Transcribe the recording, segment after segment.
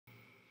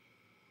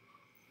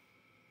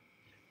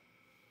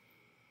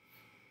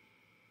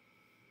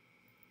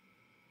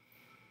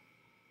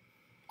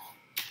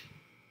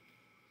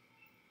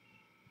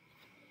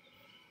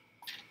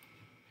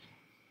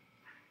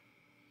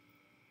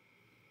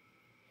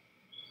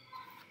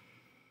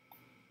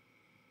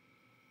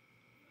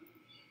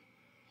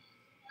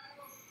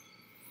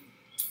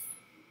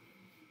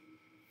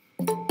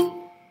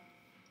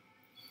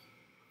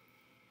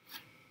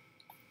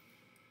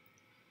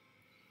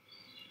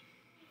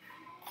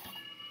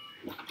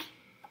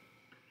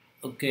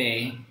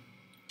Okay,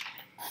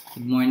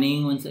 good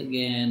morning once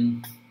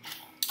again.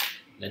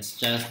 Let's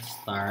just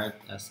start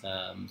as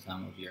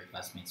some of your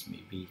classmates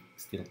may be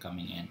still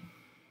coming in,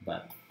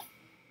 but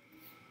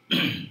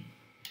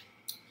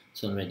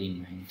it's already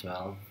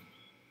 9:12.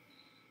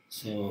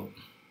 So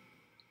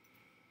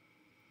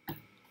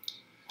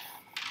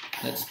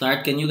let's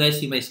start. Can you guys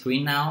see my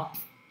screen now?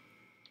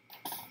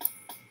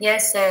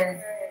 Yes,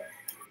 sir.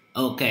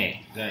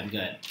 Okay,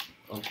 good.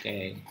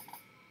 Okay,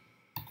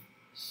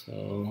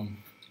 so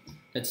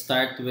let's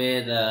start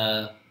with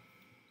a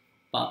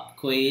pop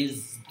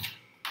quiz.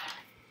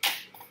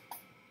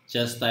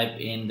 Just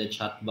type in the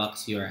chat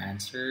box your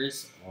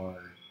answers,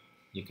 or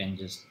you can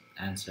just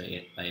answer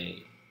it by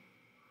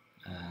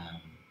um,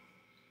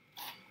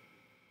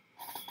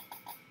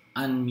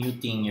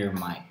 unmuting your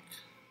mic.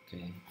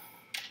 Okay.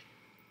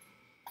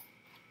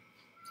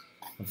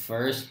 The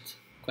first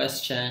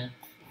question: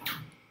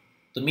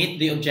 to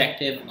meet the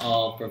objective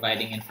of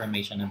providing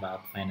information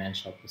about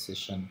financial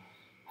position,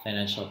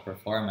 financial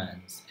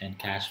performance, and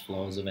cash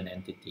flows of an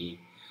entity,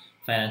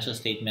 financial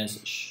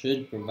statements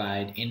should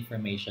provide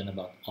information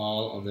about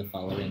all of the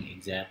following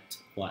except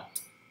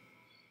what?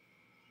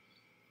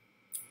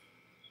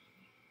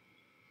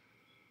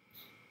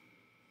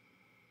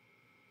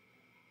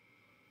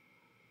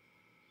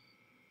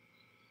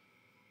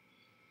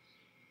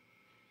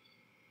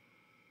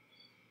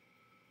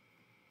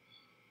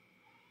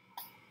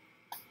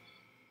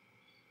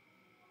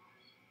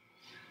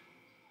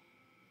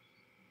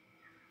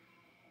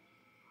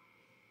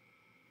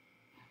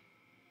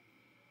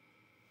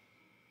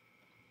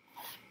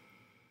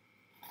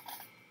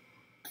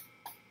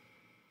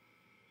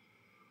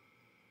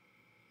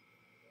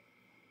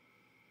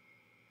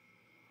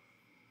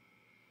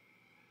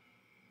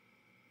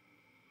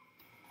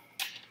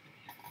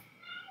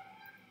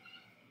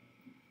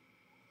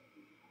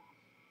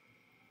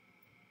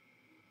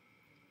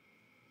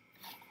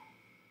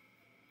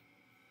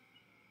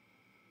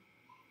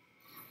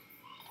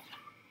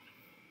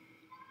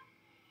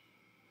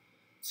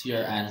 It's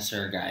your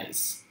answer,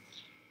 guys.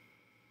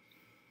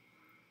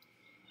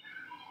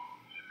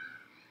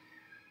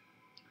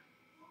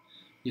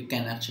 You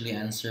can actually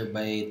answer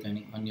by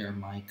turning on your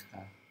mic.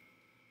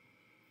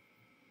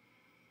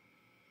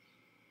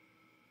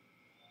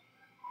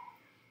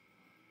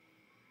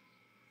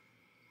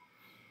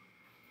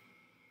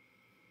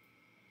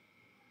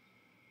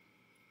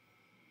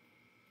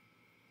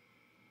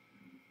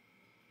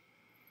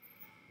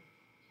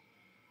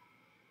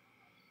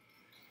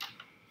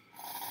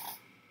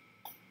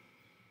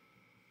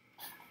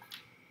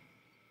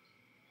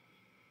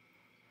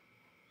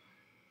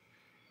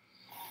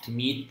 To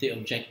meet the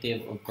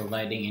objective of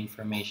providing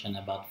information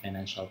about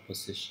financial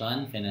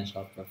position,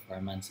 financial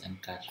performance,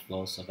 and cash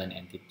flows of an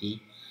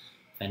entity,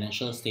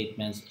 financial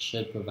statements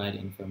should provide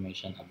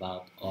information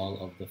about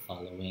all of the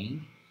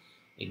following,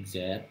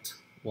 except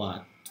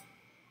what?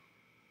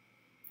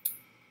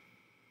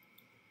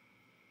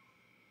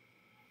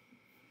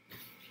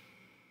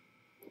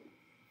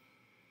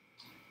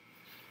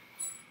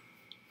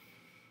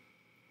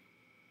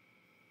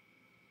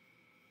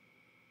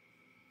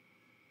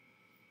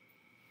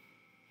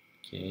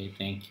 Okay,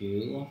 thank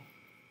you.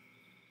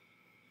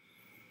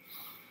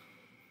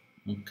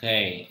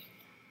 Okay,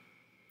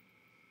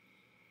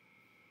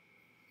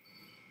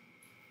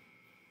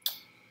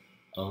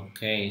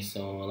 okay,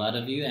 so a lot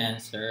of you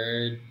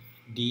answered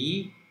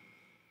D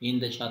in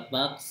the chat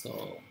box.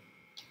 So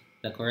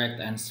the correct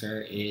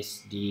answer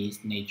is the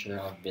nature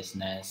of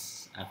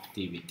business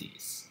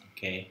activities.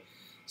 Okay,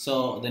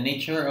 so the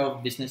nature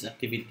of business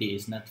activity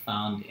is not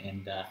found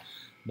in the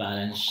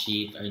balance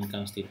sheet or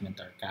income statement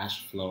or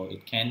cash flow.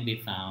 It can be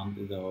found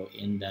though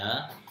in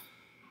the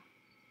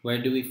where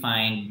do we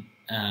find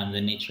the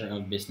nature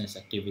of business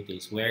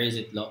activities? Where is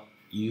it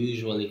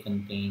usually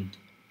contained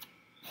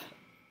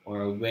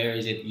or where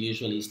is it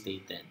usually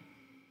stated?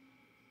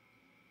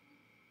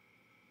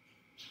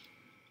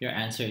 Your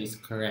answer is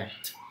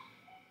correct.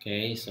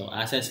 Okay, so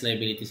assets,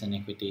 liabilities, and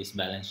equities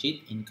balance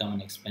sheet, income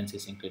and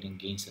expenses, including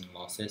gains and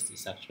losses,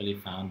 is actually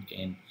found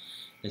in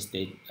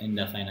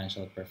the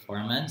financial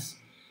performance.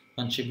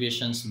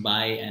 Contributions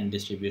by and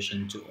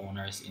distribution to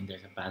owners in their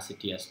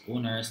capacity as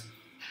owners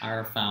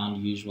are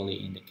found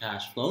usually in the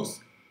cash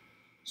flows.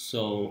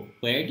 So,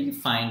 where do you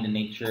find the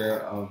nature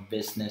of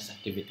business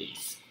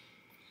activities?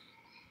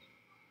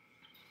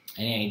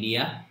 Any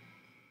idea?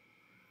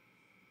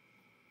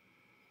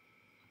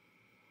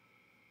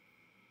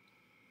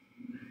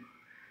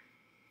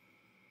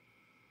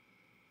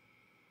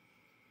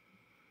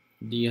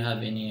 Do you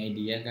have any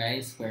idea,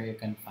 guys, where you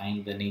can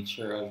find the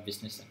nature of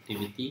business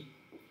activity?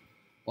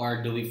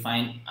 Or do we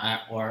find,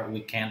 or we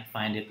can't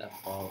find it at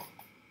all?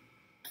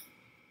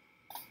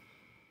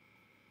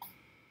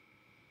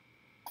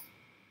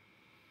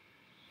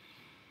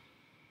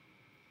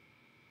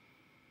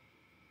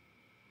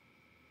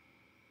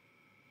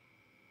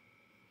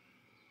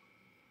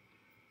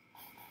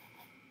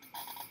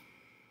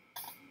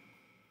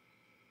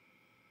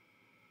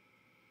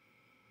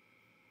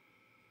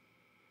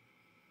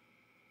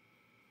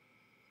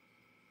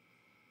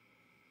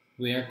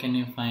 Where can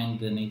you find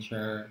the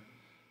nature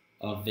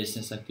of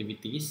business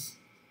activities?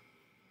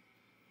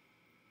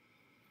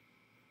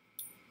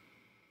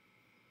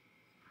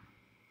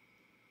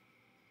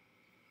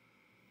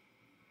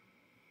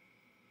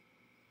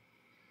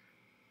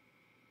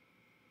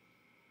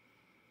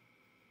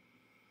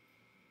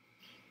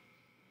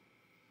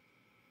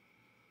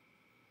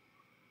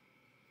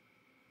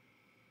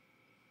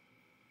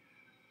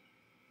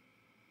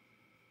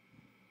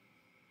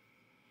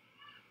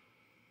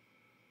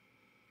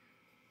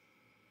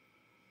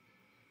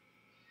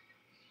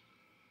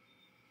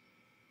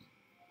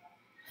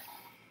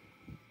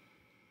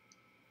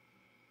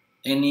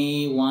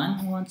 Anyone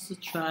who wants to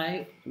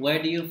try?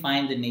 Where do you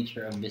find the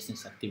nature of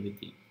business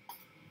activity?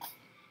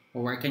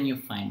 Or where can you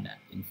find that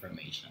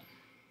information?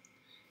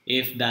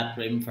 If that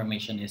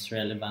information is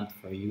relevant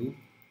for you,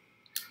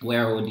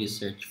 where would you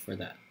search for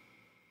that?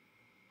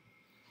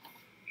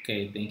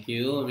 Okay, thank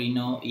you,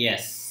 Reno.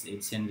 Yes,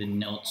 it's in the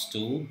notes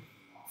to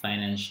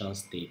financial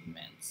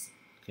statements.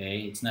 Okay,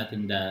 it's not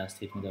in the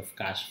statement of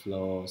cash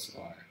flows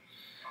or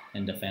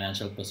in the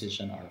financial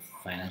position or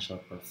financial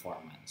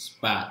performance,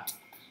 but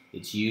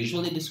it's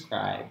usually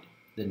described,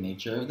 the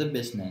nature of the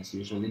business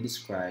usually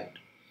described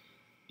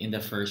in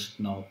the first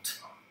note,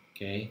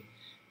 okay,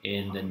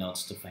 in the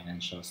notes to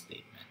financial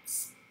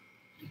statements.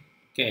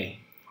 Okay,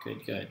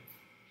 good, good.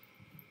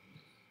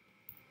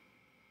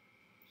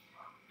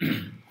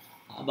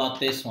 How about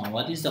this one?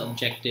 What is the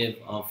objective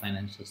of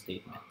financial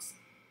statements?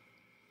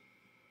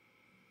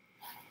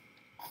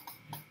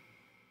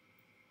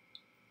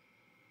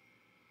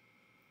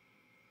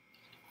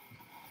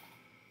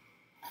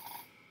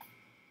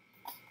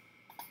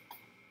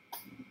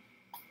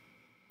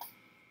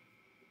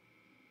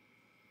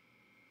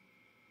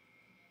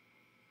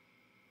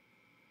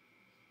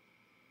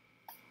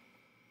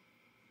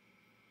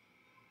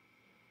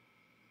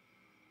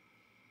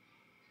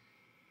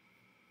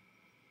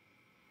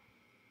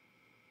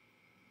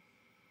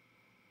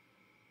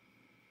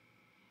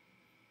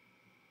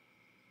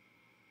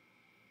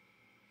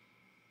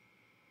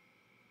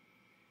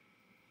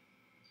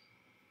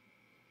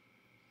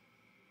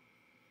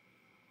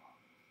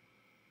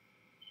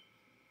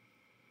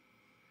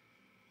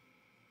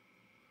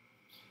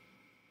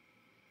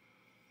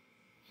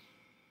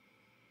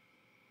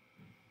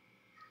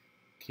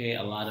 Okay,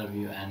 a lot of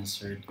you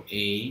answered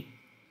A.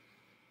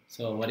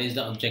 So, what is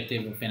the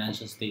objective of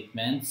financial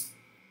statements?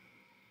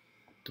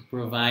 To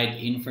provide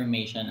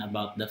information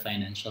about the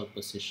financial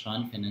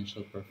position,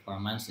 financial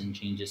performance, and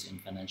changes in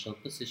financial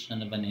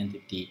position of an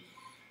entity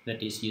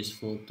that is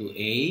useful to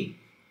a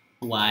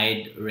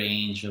wide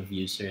range of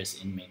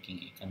users in making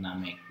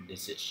economic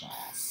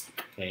decisions.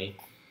 Okay,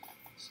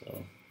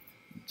 so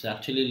it's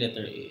actually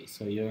letter A,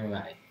 so you're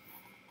right.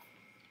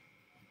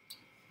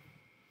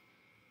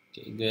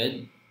 Okay,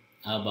 good.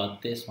 How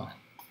about this one?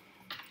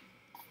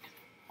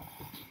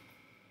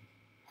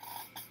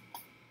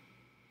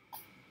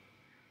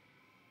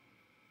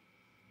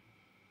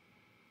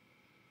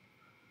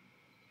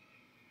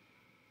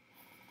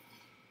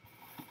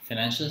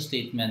 Financial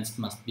statements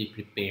must be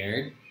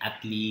prepared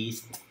at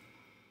least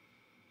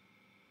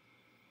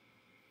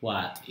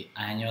what?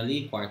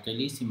 Annually,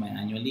 quarterly,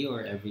 semi-annually,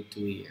 or every 2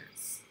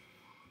 years?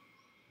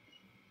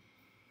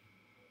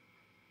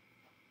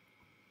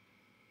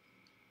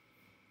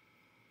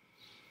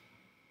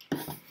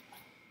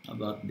 How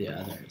about the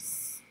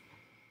others?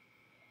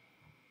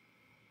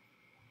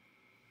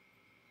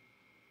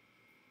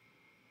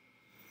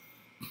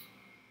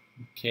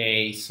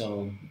 Okay,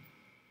 so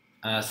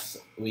as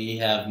we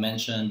have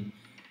mentioned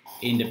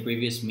in the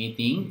previous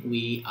meeting,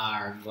 we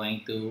are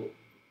going to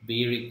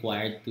be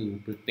required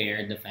to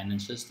prepare the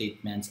financial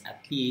statements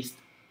at least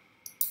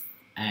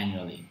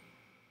annually.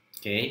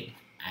 Okay,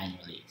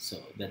 annually. So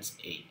that's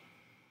A.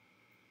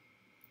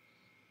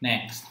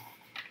 Next,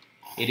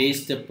 it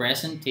is the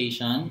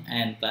presentation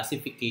and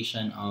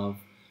classification of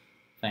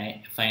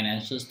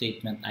financial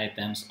statement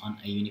items on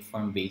a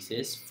uniform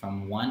basis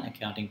from one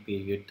accounting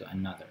period to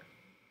another.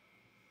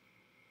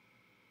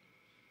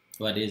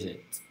 What is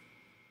it?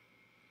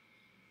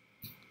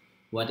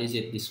 What is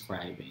it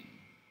describing?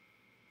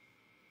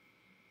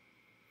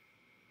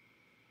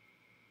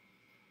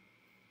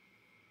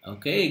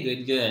 Okay,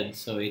 good, good.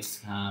 So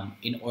it's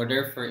in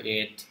order for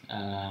it,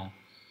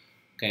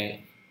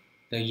 okay,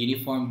 the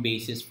uniform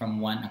basis from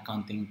one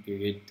accounting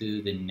period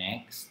to the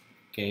next,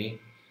 okay,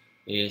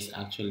 is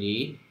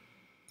actually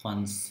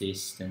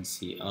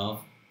consistency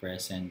of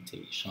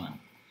presentation.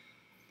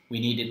 We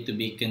need it to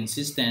be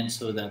consistent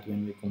so that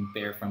when we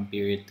compare from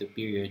period to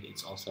period,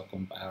 it's also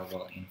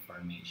comparable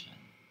information.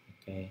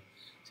 Okay,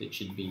 so it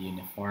should be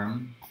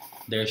uniform.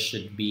 There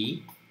should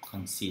be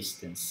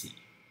consistency.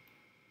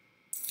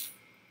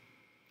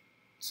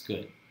 It's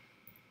good.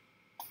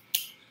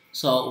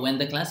 So when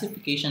the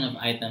classification of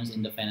items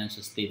in the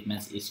financial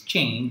statements is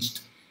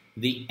changed,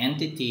 the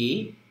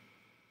entity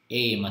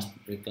A must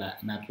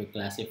not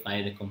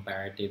reclassify the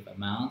comparative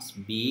amounts.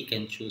 B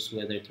can choose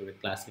whether to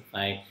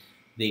reclassify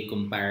the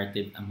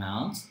comparative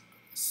amounts.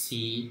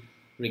 C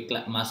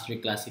must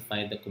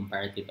reclassify the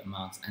comparative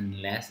amounts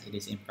unless it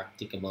is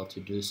impracticable to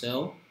do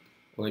so,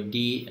 or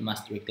D,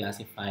 must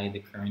reclassify the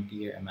current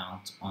year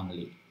amounts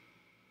only.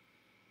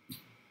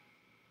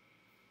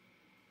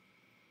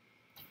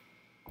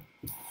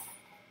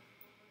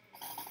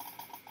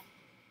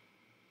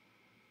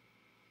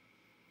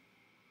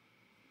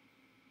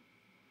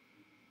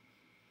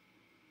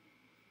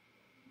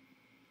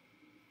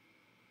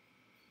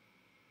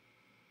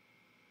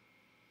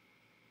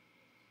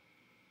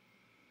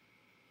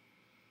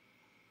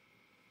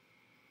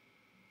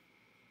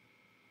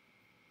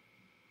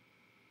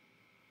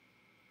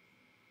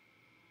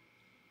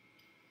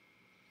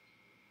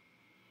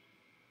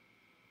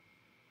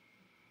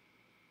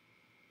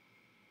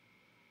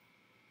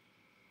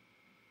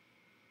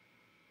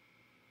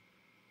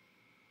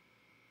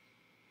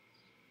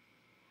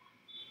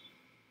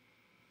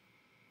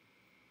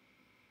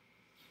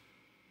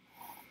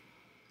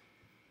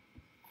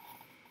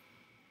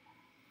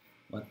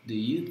 What do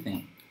you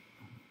think?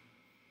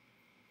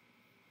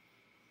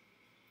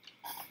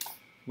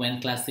 When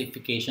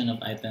classification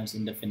of items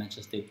in the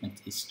financial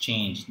statement is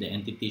changed, the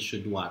entity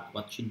should what?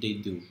 What should they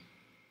do?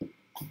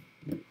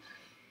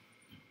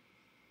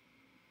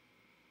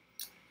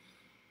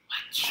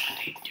 What should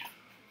they do?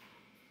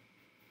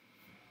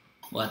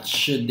 What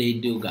should they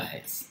do,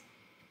 guys?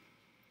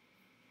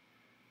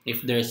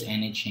 If there's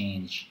any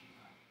change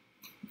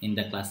in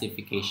the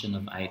classification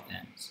of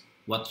items,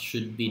 what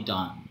should be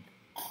done?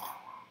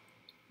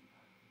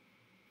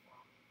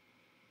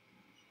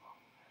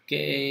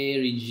 Okay,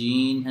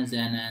 Regine has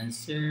an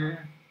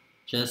answer.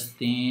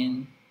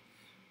 Justin,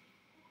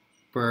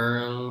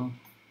 Pearl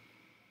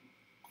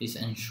is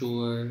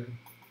unsure.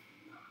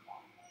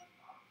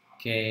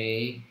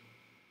 Okay.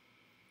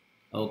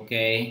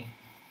 Okay.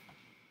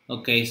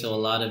 Okay, so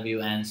a lot of you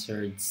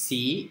answered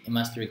C. It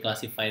must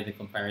reclassify the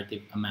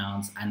comparative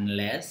amounts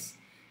unless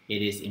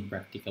it is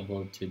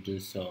impracticable to do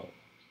so.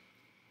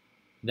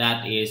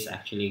 That is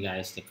actually,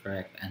 guys, the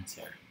correct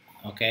answer.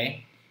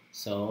 Okay,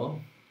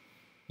 so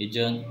you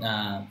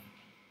don't.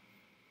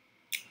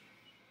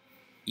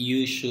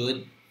 You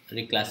should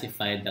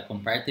reclassify the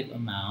comparative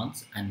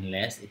amounts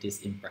unless it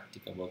is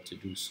impracticable to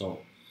do so.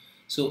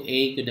 So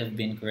A could have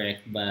been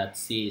correct, but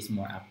C is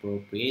more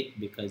appropriate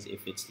because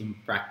if it's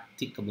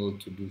impracticable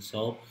to do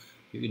so,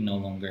 you no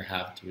longer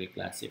have to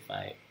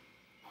reclassify.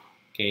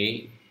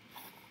 Okay,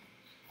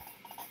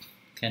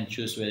 can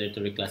choose whether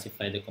to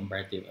reclassify the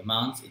comparative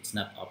amounts. It's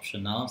not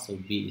optional, so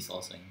B is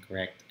also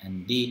incorrect.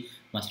 And D,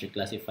 must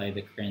reclassify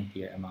the current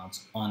year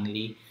amounts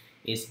only,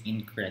 is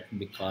incorrect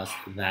because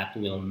that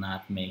will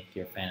not make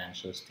your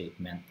financial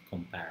statement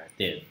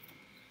comparative.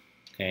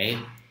 Okay,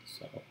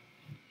 so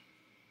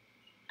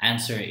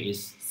answer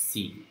is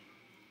C.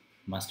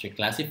 Must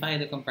reclassify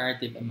the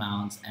comparative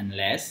amounts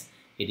unless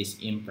it is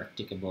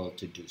impracticable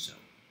to do so.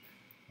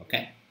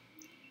 Okay,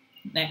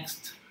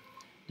 next.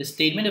 The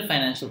statement of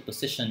financial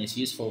position is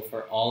useful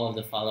for all of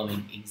the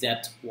following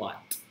except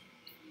what?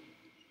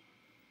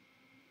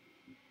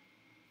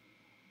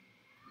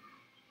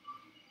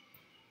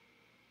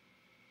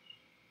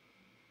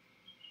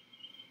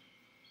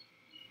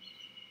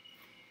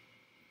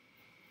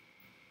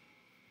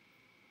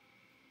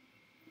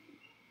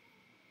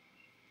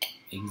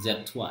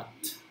 Except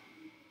what?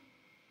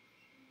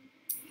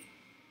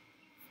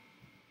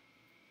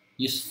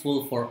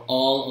 Useful for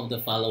all of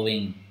the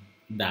following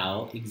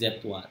daw,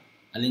 except what?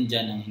 Alin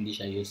dyan ang hindi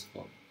siya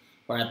useful?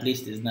 Or at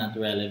least is not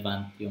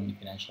relevant yung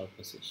financial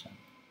position.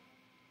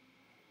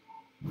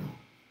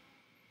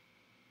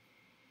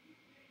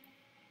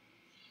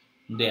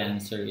 The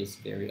answer is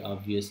very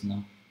obvious,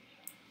 no?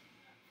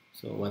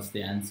 So what's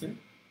the answer?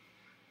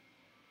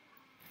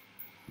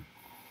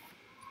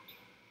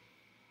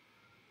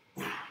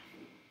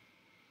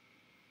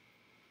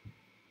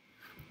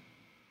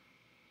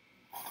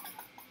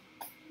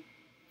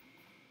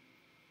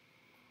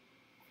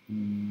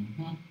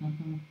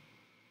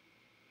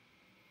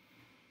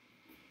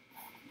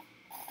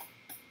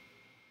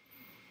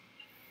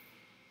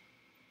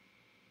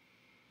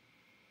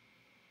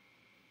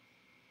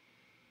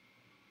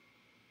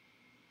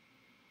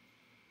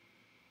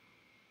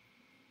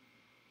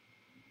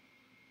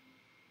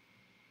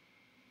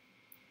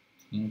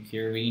 Thank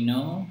you,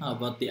 Reno. How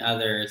about the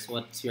others?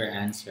 What's your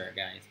answer,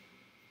 guys?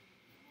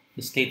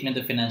 The statement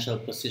of financial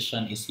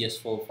position is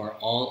useful for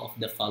all of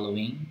the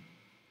following,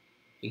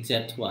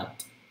 except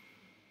what?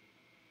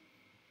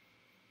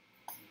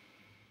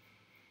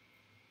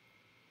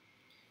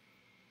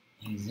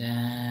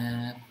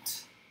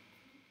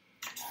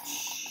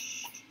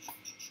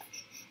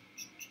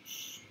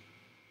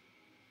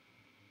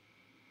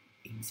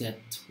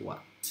 Except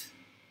what?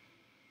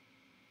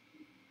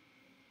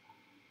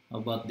 How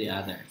about the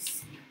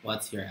others?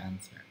 What's your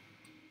answer?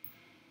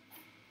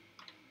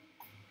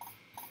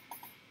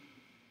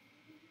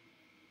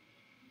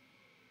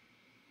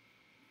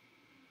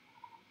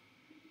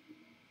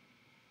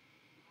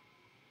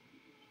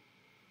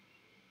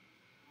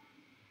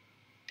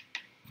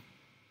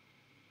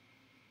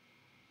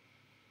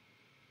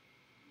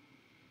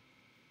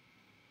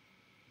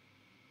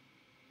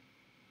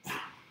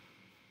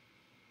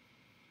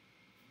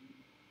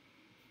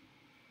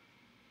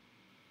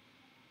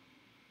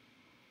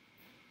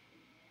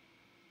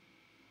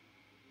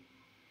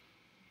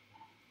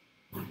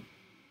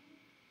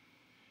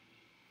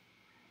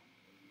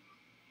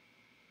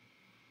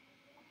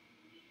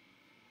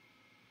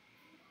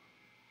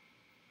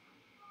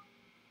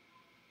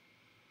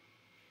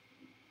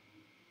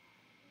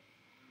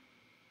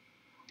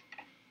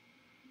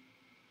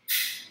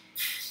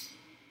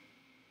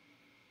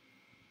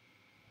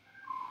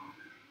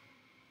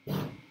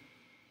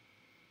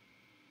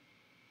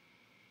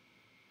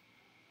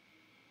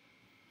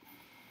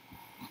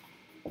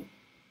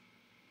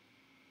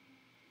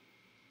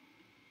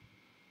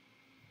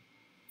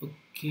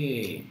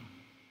 Okay.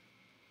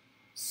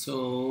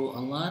 So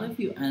a lot of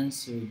you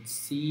answered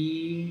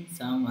C,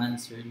 some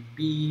answered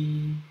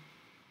B.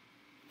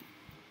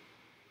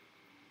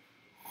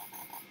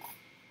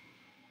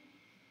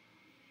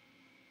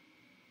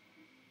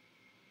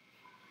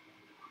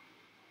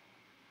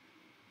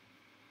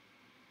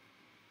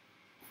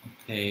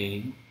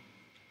 Okay.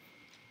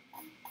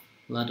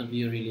 A lot of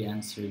you really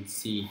answered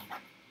C.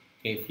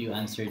 Okay, if you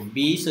answered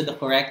B, so the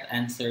correct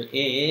answer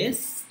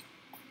is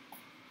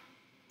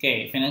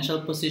okay,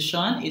 financial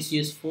position is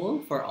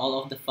useful for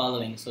all of the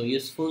following. So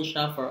useful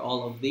siya for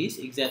all of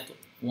these except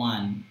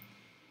one.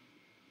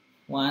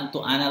 One,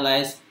 to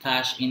analyze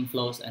cash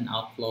inflows and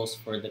outflows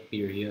for the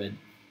period.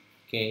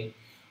 Okay.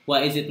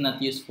 Why is it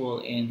not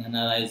useful in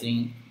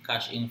analyzing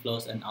cash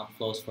inflows and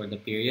outflows for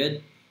the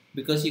period?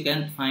 Because you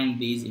can't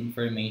find this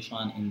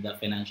information in the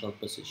financial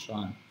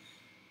position.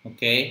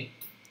 Okay.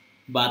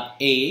 But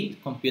A,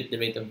 compute the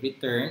rate of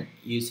return,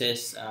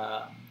 uses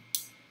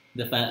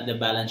the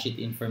balance sheet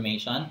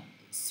information.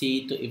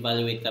 C, to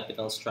evaluate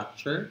capital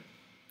structure.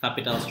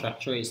 Capital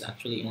structure is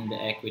actually in the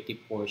equity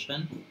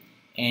portion.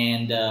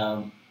 And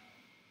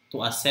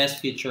to assess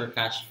future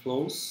cash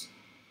flows,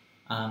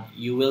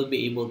 you will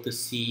be able to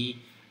see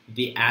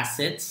the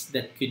assets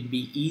that could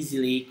be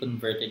easily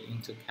converted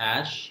into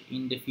cash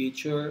in the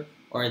future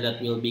or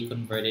that will be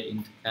converted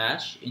into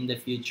cash in the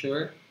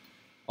future.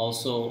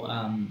 Also,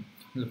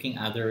 looking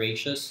at the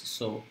ratios.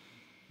 So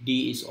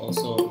D is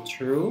also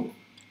true.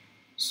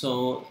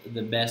 So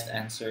the best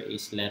answer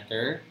is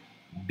letter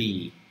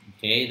B.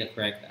 Okay, the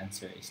correct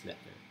answer is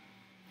letter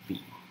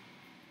B.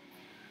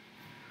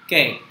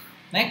 Okay,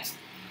 next.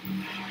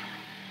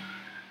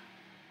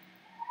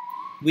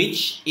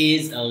 Which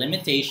is a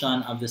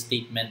limitation of the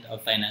statement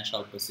of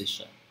financial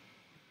position?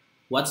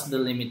 What's the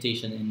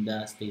limitation in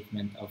the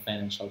statement of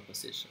financial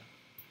position?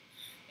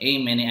 A.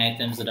 Many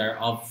items that are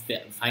of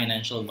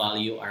financial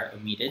value are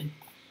omitted.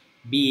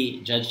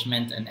 B.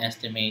 Judgment and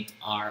estimate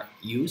are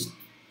used.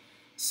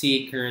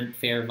 C. Current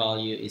fair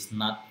value is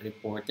not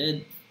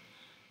reported.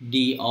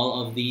 D.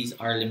 All of these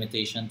are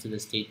limitation to the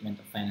statement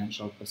of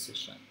financial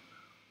position.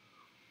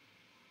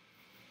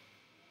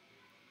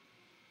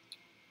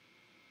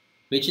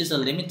 Which is a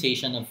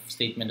limitation of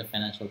statement of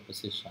financial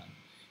position?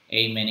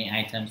 A. Many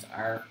items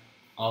are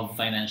of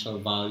financial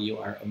value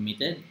are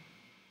omitted.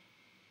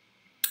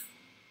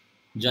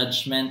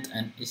 Judgment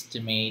and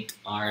estimate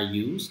are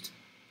used.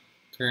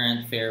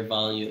 Current fair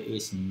value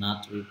is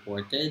not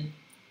reported.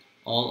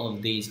 All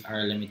of these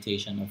are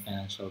limitation of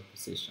financial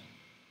position.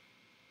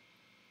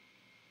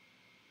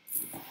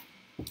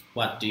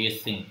 What do you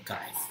think,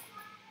 guys?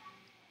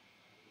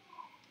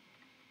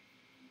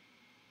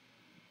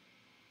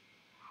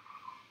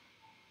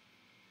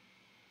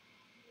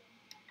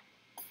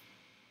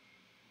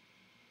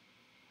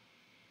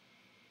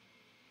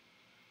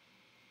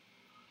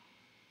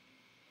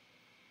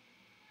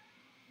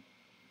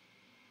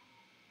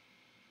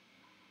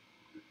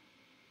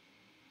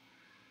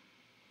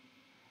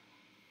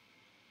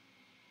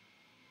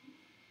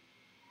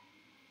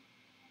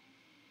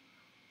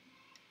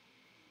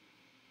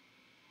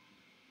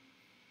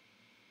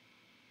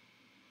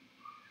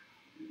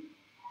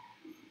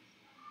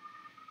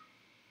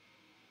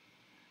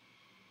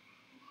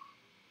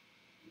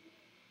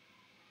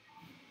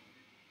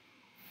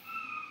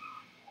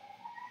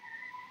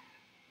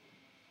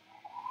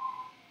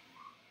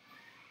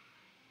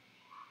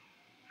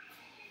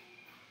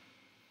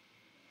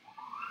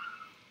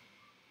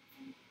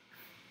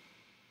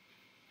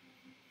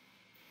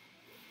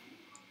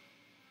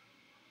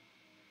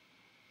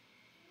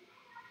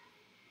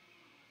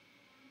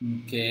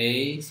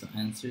 Okay, so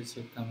answers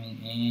are coming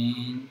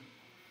in.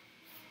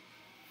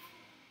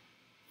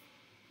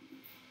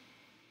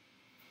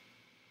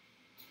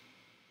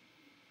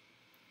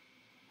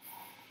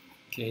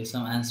 Okay,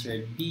 some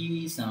answered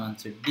B, some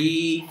answered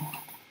D.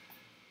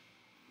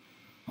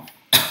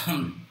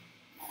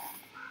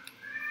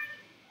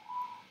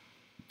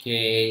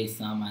 Okay,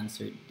 some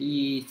answered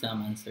D,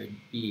 some answered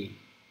B.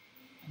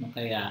 Ano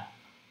kaya?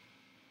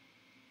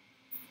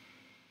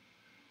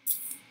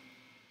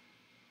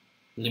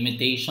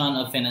 Limitation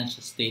of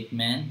financial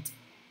statement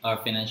or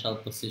financial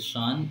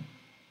position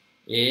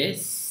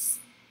is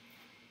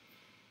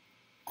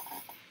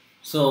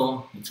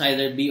so it's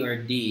either B or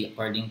D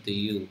according to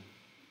you.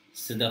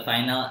 So the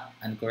final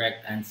and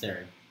correct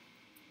answer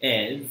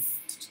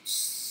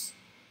is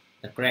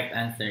the correct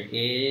answer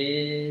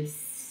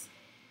is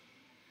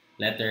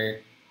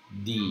letter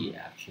D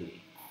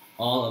actually.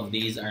 All of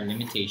these are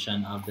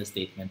limitation of the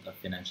statement of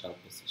financial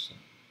position.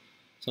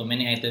 So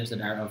many items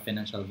that are of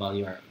financial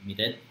value are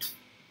omitted.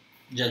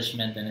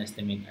 Judgment and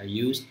estimate are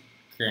used.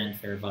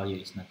 Current fair value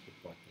is not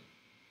reported.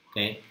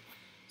 Okay?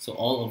 So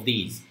all of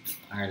these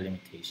are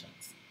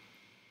limitations.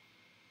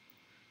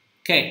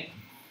 Okay.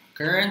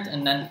 Current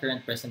and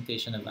non-current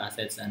presentation of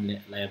assets and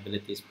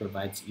liabilities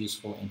provides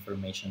useful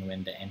information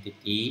when the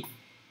entity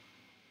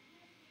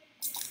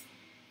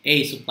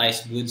A.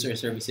 Supplies goods or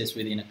services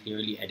within a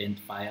clearly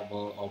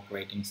identifiable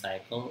operating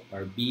cycle,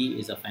 or B.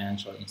 Is a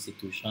financial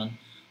institution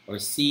or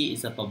C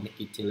is a public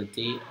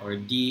utility, or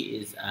D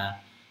is a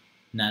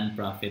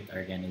non-profit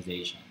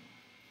organization.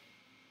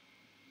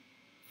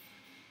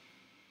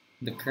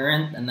 The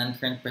current and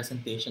non-current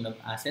presentation of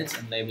assets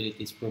and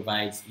liabilities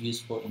provides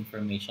useful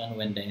information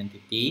when the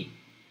entity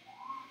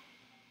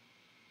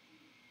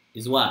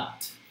is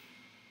what?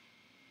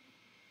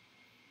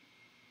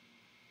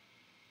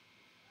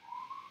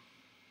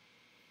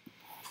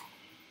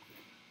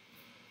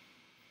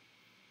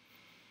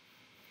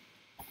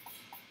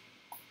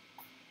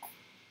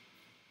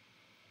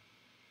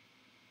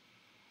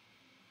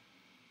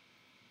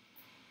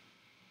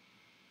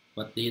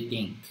 What do you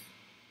think?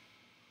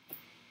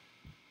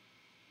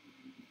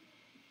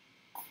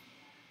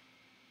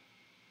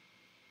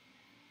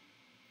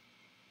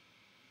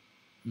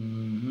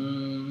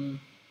 Mm-hmm.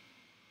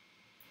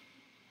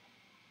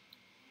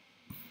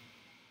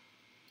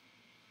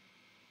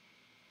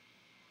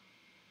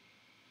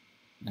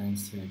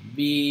 Answer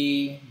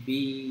B,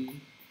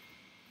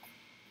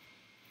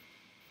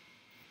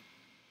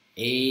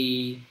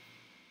 A.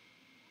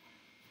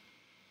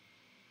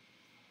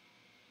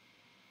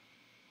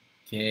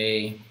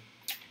 Okay.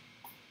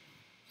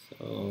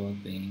 So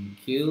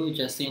thank you,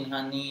 Justin,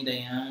 Honey,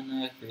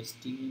 Diana,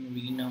 Christine,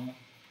 Reno,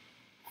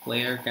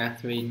 Claire,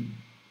 Catherine.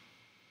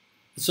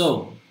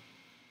 So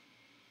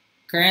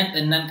current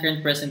and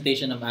non-current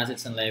presentation of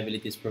assets and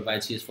liabilities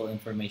provides useful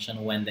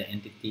information when the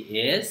entity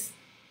is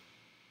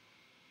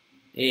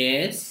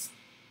a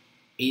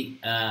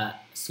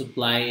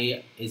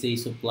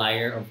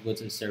supplier of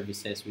goods or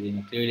services within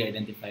a clearly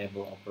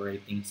identifiable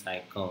operating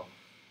cycle.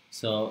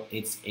 So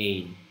it's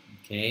A.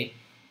 Okay.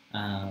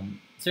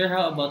 Sir,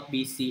 how about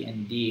B, C,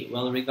 and D?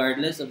 Well,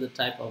 regardless of the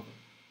type of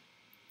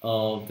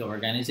the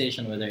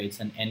organization, whether it's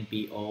an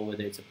NPO,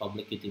 whether it's a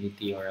public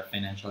utility or a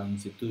financial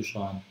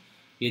institution,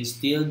 you'd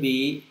still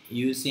be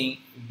using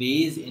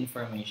these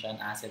information,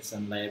 assets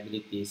and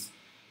liabilities,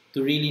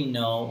 to really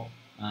know,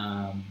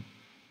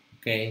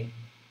 okay,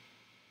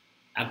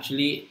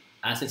 actually,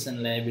 assets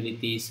and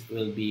liabilities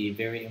will be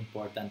very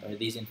important, or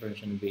this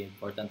information will be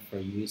important for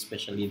you,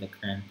 especially the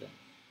current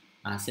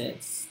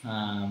assets.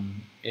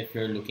 If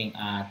you're looking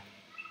at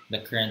the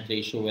current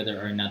ratio,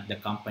 whether or not the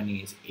company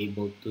is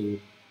able to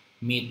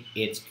meet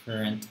its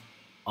current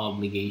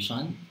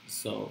obligation.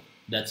 So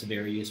that's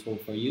very useful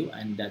for you,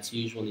 and that's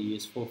usually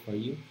useful for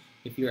you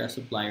if you're a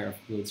supplier of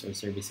goods or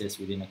services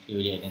within a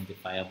clearly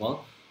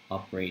identifiable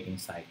operating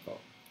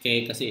cycle.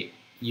 Okay, kasi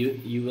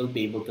you will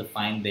be able to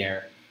find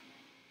there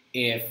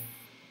if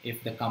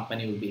the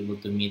company will be able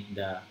to meet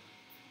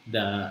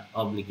the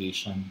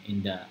obligation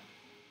in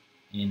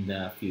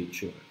the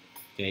future.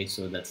 Okay,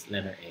 so that's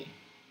letter A.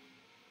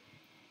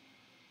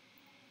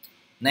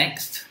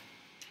 Next,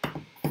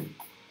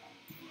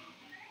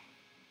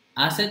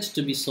 assets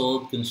to be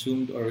sold,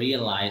 consumed, or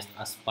realized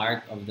as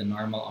part of the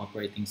normal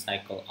operating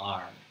cycle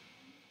are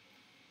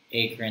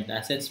A. Current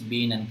assets,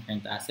 B.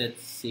 Non-current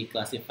assets, C.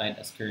 Classified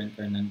as current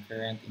or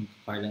non-current in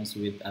accordance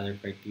with other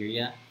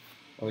criteria,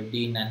 or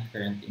D.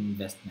 Non-current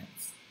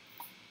investments.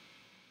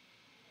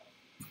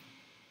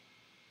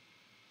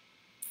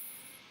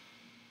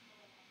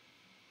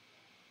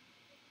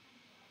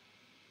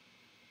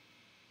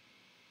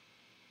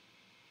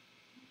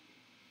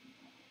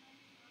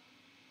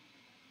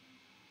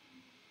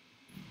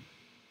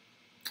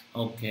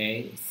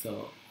 Okay,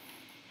 so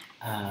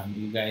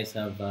you guys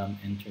have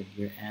entered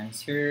your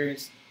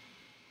answers.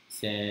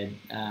 Said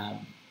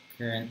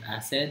current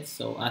assets.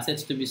 So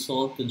assets to be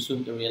sold,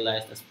 consumed, or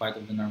realized as part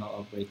of the normal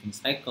operating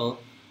cycle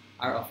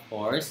are, of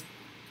course,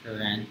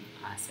 current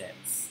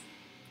assets.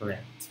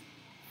 Correct.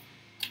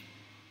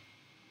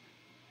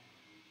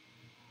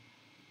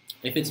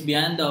 If it's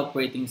beyond the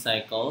operating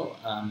cycle,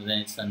 then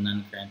it's a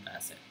non-current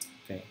asset.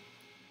 Okay.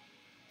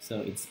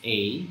 So it's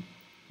A.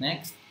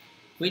 Next,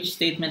 which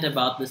statement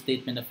about the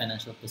statement of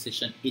financial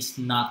position is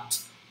not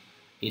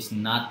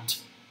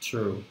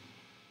true?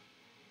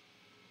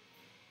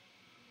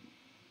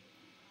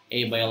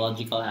 A.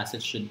 Biological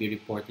assets should be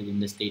reported in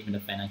the statement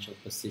of financial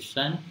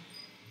position.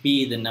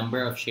 B. The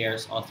number of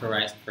shares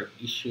authorized for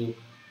issue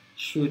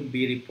should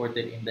be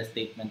reported in the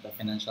statement of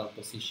financial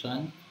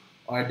position,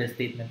 or the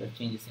statement of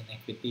changes in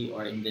equity,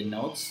 or in the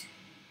notes.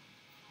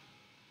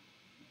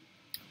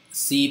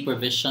 C.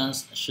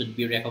 Provisions should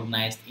be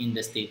recognized in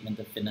the statement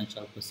of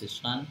financial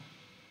position,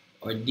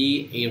 or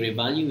D. A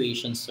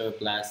revaluation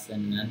surplus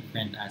and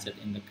non-current asset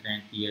in the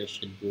current year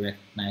should be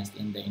recognized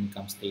in the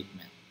income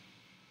statement.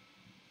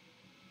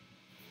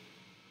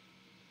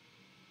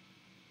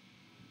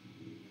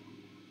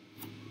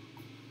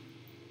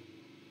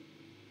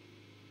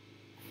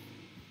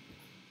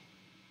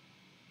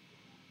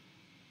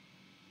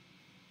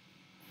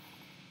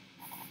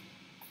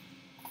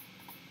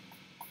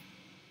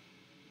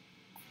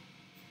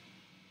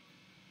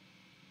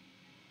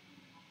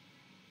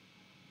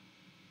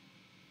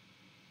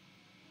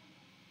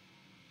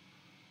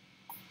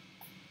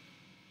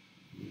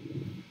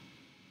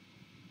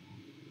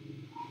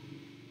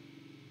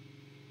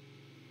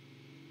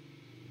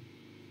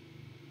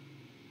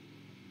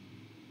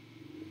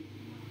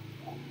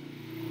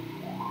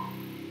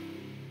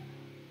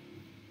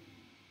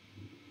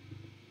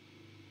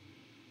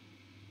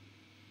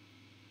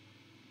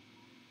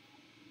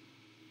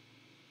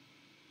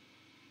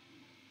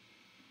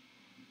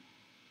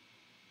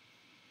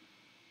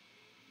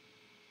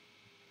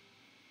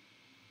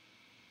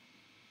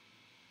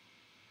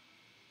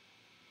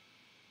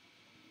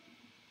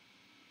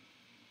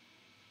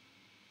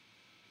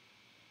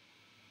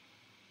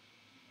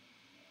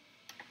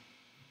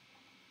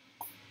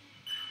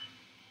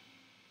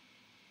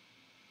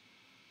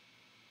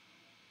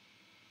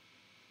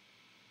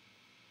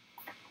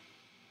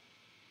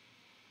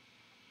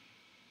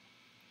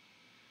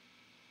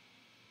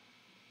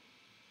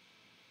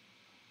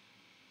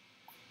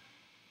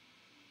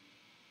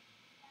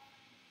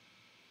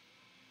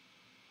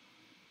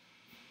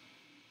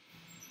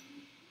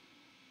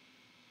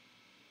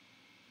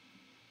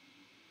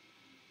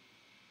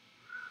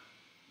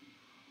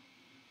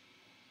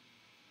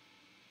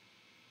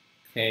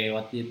 Okay,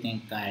 what do you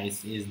think,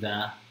 guys? It's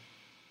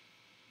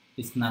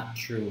not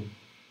true?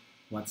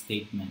 What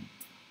statement?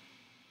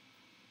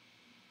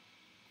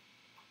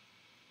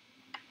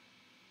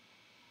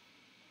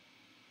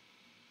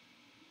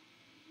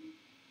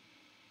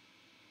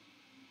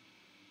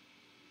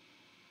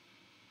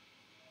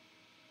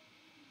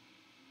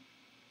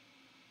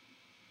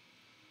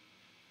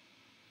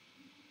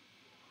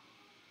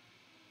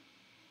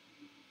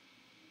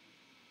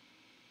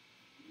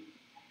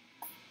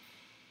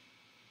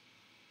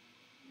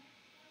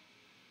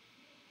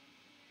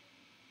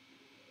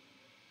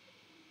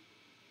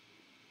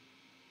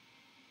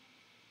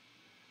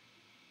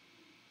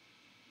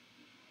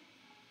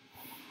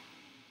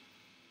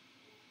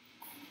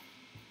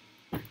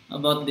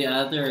 About the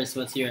others,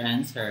 what's your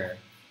answer?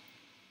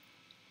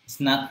 It's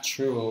not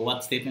true.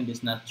 What statement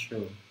is not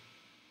true?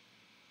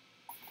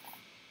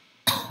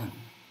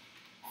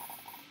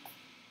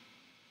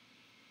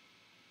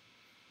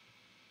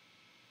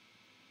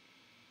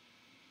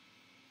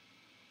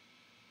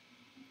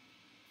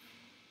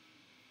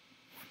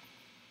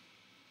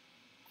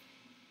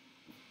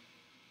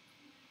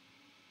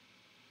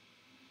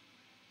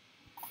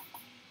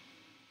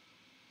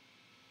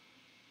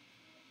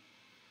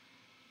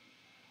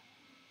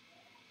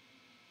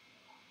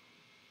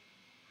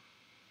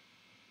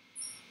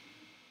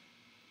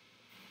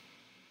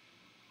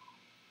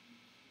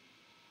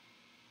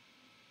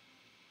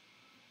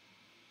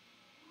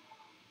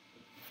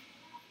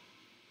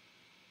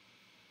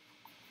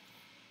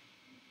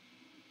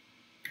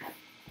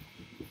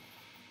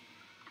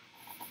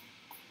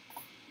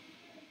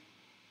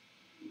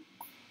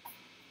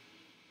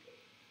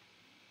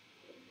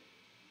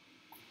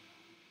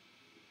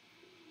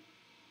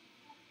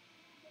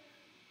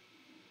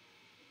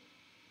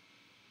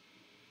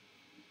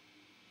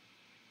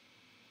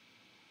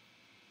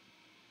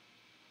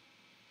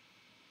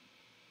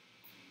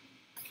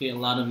 Okay, a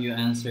lot of you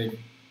answered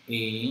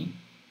A.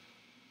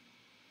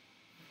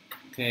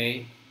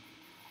 Okay,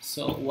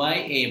 so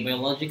why A?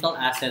 Biological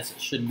assets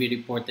should be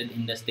reported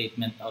in the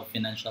statement of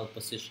financial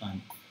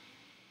position.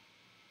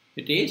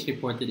 It is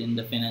reported in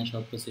the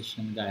financial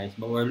position, guys,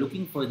 but we're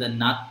looking for the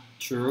not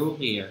true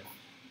here.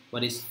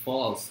 What is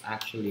false,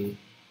 actually?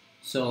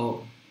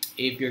 So,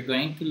 if you're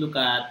going to look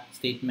at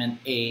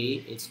statement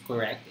A, it's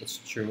correct, it's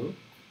true.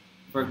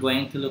 If we're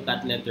going to look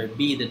at letter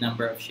B, the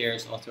number of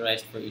shares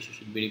authorized for issue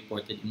should be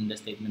reported in the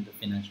statement of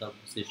financial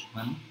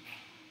position.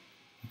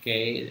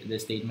 Okay, the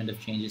statement of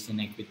changes in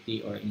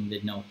equity or in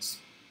the notes.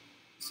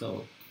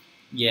 So,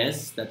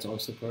 yes, that's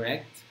also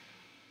correct.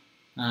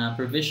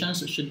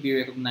 Provisions should be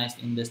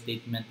recognized in the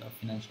statement of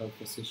financial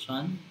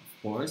position,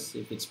 of course,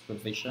 if it's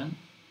provision.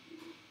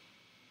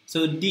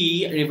 So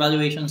D,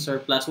 revaluation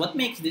surplus. What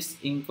makes this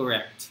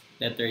incorrect?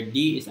 Letter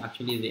D is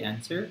actually the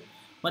answer.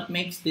 What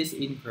makes this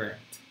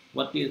incorrect?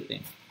 What do you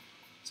think?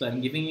 So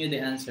I'm giving you the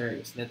answer,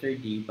 it's letter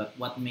D, but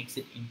what makes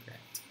it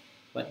incorrect?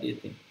 What do you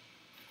think?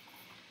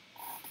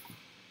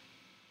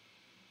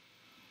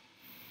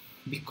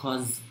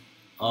 Because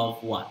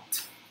of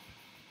what?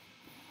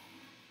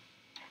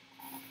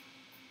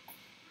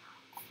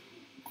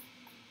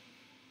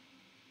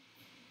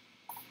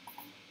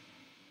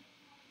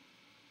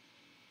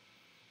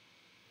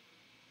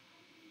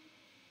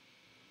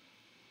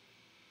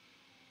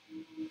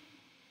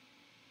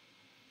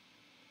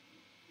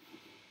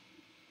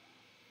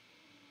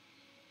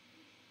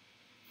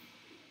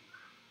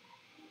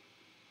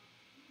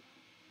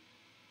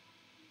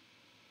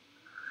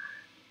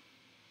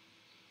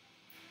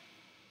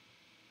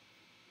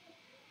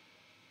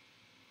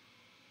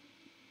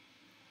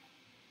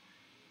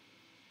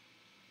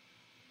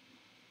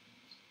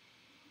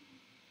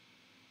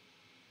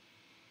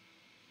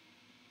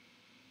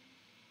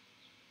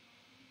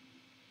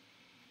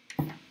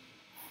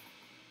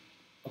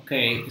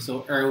 Okay,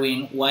 so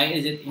Erwin, why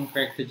is it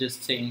incorrect to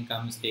just say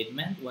income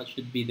statement? What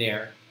should be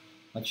there?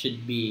 What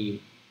should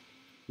be,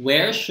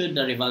 where should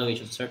the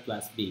revaluation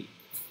surplus be?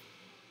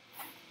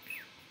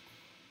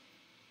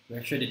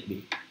 Where should it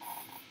be?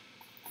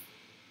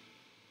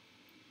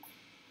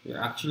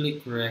 You're actually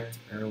correct,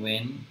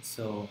 Erwin.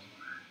 So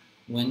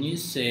when you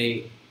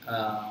say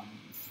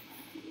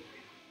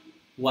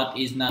what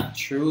is not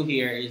true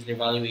here is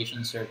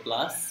revaluation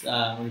surplus.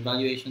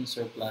 Revaluation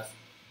surplus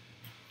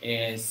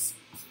is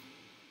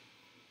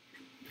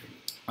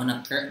on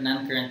a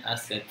non-current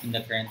asset in the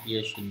current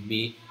year should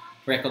be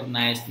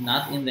recognized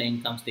not in the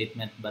income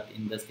statement but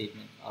in the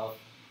statement of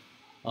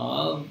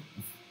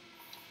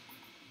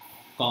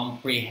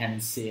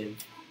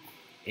comprehensive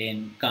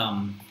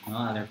income, no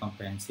other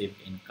comprehensive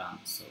income.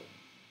 So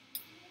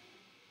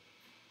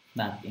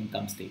not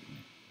income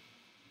statement.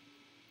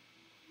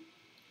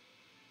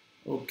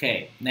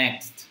 Okay,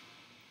 next.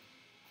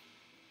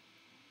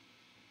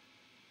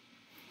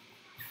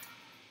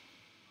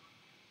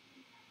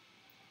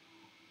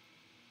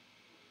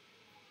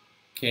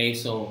 Okay,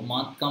 so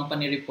Mont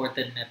Company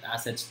reported net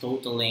assets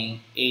totaling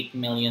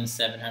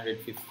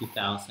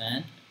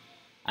 8,750,000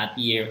 at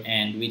year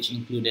end, which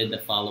included the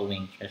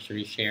following: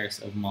 treasury shares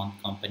of Mont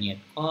Company at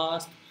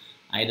cost,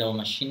 idle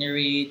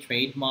machinery,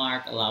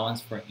 trademark,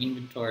 allowance for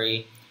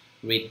inventory,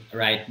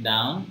 write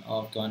down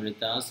of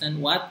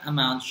 200,000. What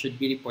amount should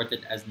be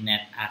reported as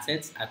net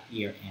assets at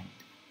year end?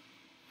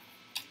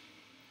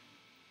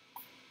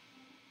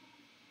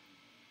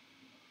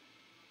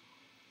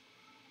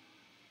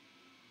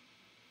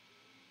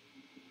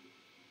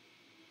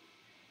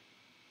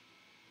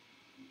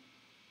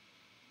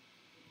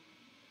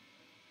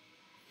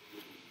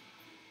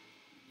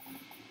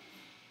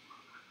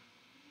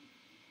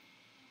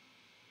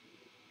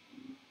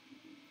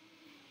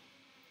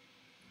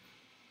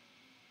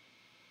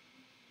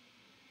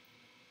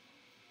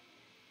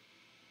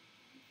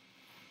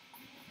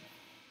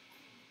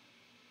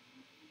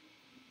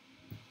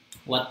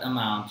 What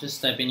amount?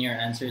 Just type in your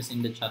answers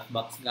in the chat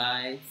box,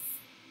 guys.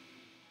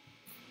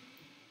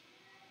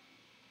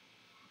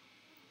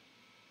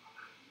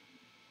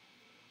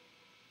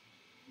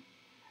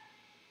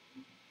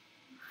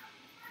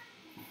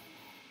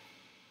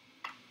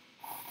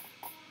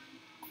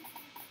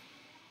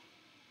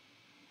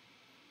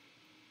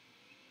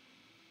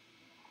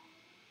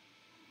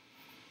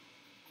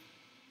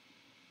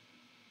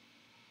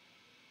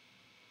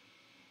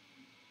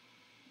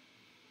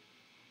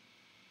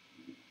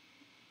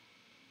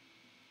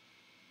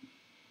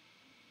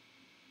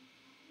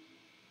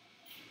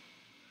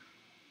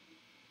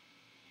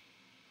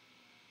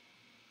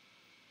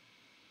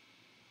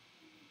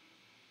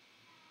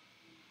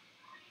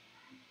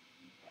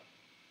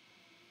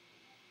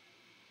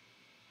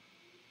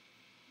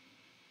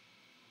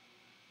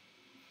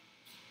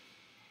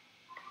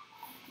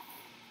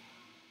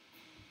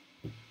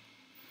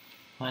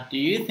 What do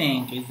you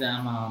think is the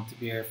amount to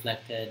be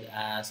reflected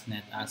as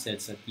net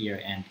assets at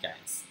year end,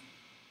 guys?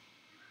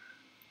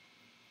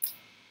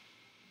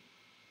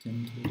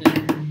 Dun, dun,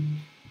 dun.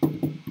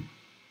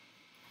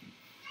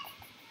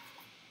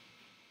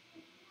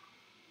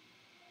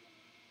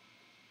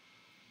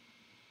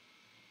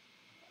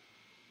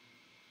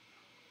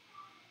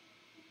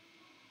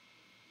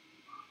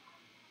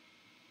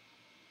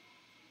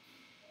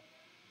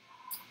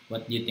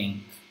 What do you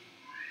think?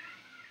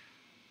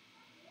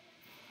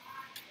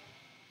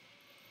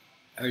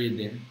 Are you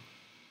there?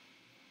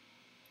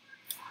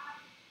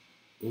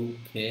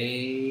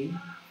 Okay.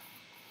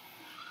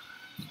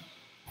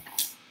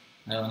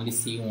 I only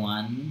see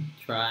one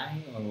try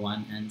or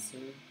one answer,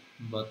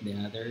 but the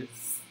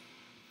others.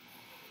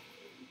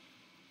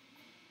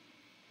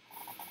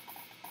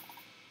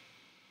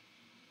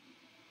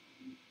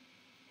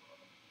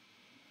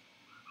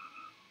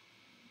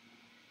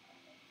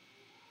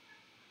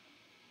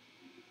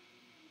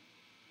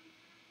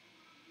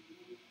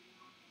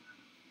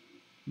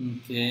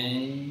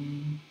 Okay.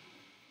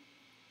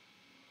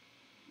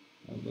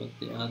 How about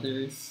the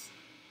others?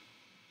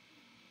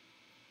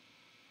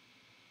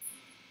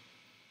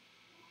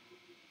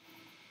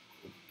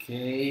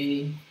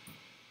 Okay.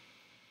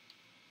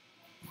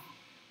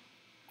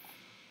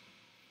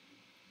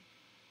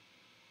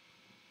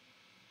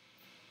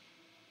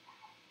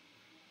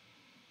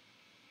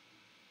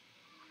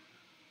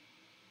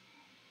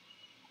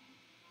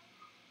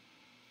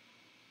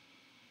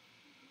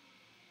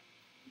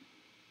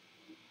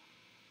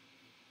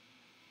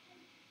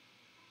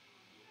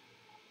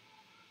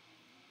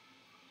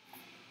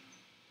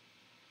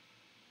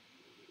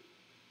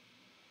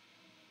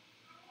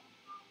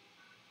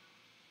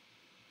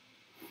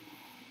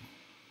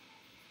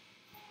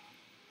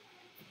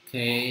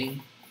 Okay.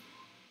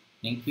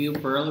 Thank you,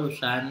 Pearl,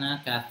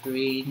 Roshana,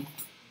 Catherine,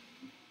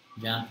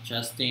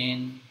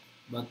 Justin.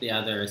 About the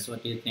others,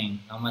 what do you think?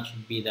 How much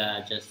would be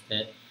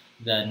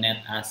the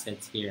net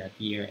assets here at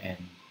year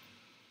end?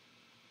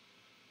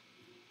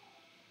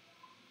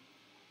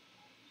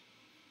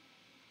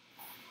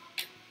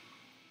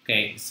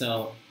 Okay,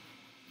 so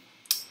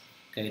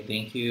okay,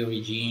 thank you,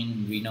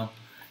 Regine, Reno.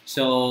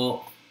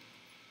 So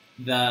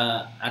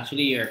the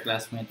actually your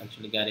classmate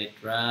actually got it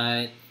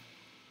right.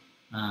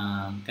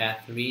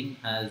 Catherine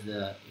has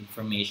the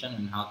information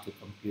on how to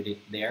compute it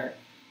there.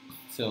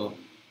 So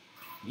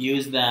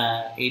use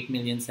the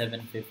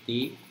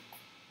 8,750,000.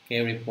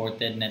 Okay,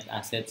 reported net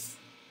assets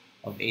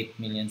of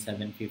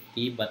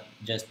 8,750,000, but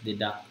just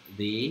deduct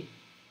the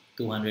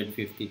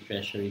 250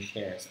 treasury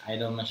shares.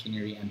 Idle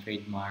machinery and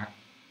trademark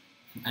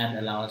and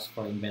allows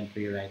for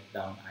inventory write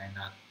down are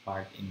not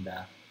part in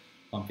the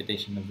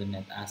computation of the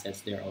net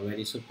assets. They're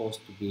already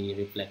supposed to be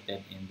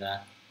reflected in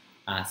the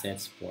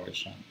assets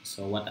portion.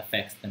 So what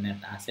affects the net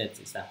assets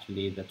is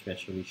actually the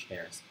treasury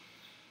shares.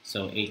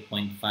 So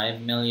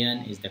 8.5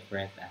 million is the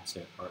correct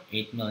answer, or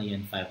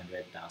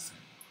 8,500,000.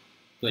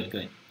 Good,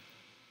 good.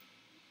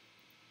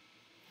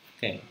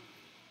 Okay,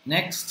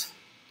 next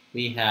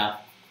we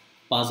have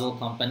puzzle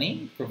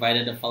company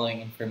provided the following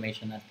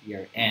information at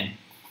year end.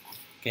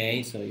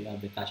 Okay, so you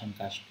have the cash and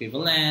cash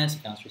equivalents,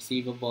 accounts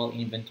receivable,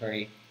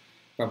 inventory,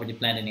 property,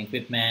 plant, and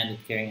equipment, the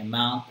carrying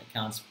amount,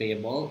 accounts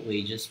payable,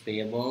 wages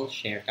payable,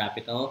 share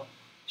capital,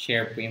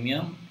 share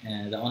premium.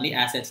 The only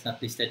assets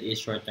not listed is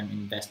short-term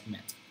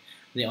investment.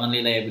 The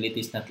only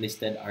liabilities not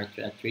listed are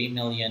a 3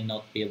 million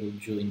note payable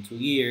due in 2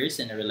 years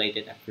and a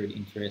related accrued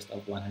interest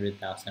of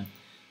 100,000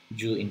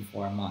 due in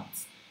 4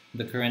 months.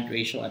 The current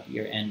ratio at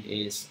year end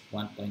is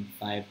 1.5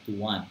 to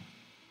 1.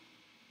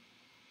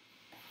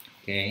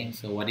 Okay,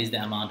 so what is the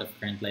amount of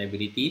current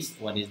liabilities?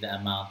 What is the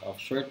amount of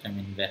short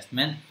term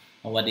investment?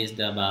 And what is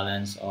the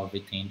balance of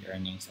retained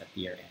earnings at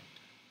year end?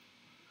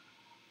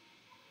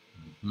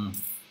 Hmm.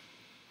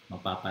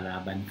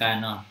 Mapapalaban ka,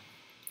 no?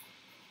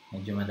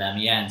 Medyo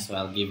madami yan. So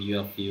I'll give you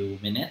a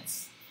few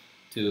minutes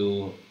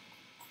to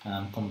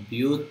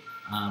compute.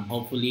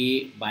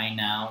 Hopefully by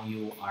now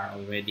you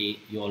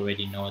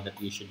already know that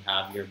you should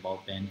have your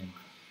ballpen and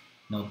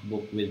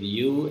notebook with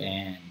you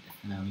and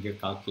your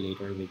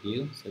calculator with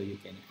you so you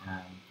can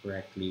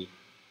correctly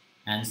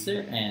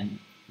answer and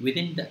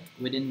within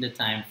the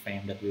time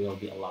frame that we will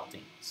be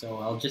allotting. So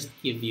I'll just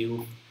give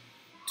you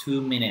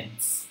 2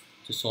 minutes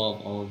to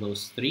solve all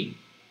those three.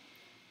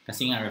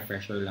 Kasi nga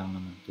refresher lang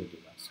naman to, di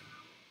ba? So,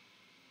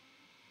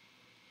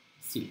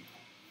 see.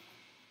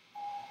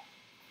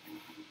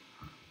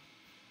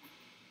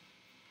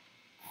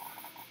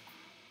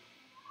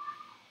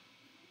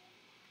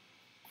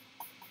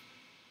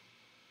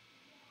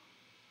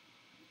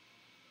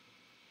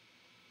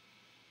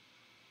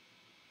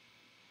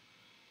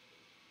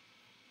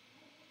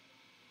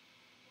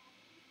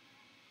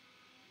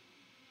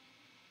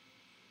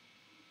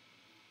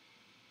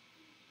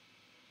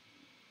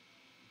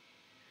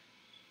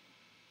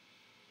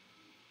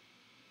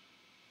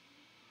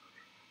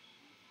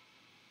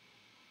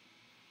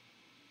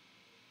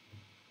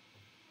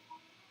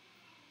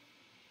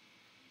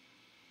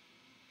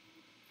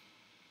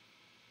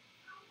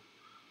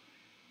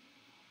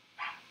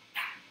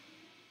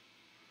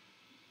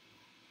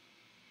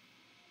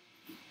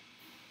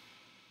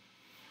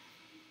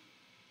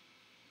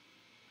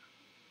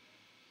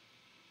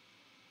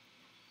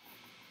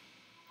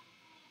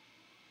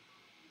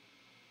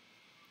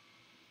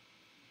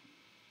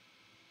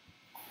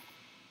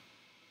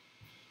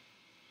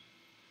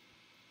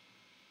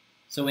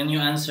 So when you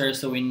answer,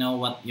 so we know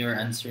what you're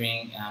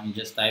answering, you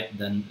just type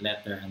the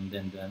letter and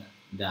then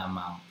the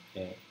amount.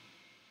 Okay.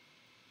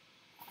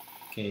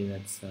 Okay,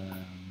 that's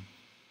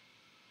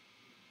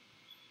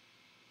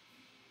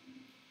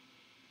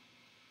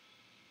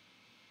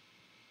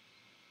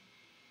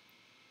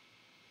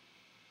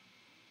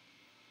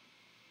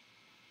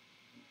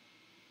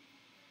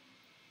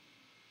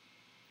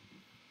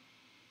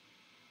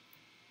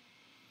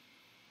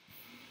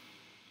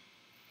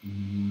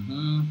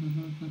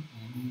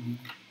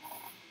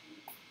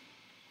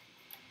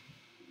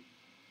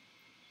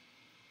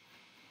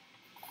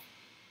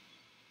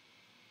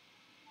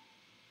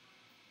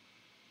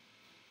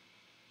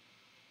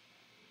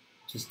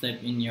just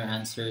type in your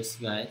answers,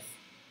 guys.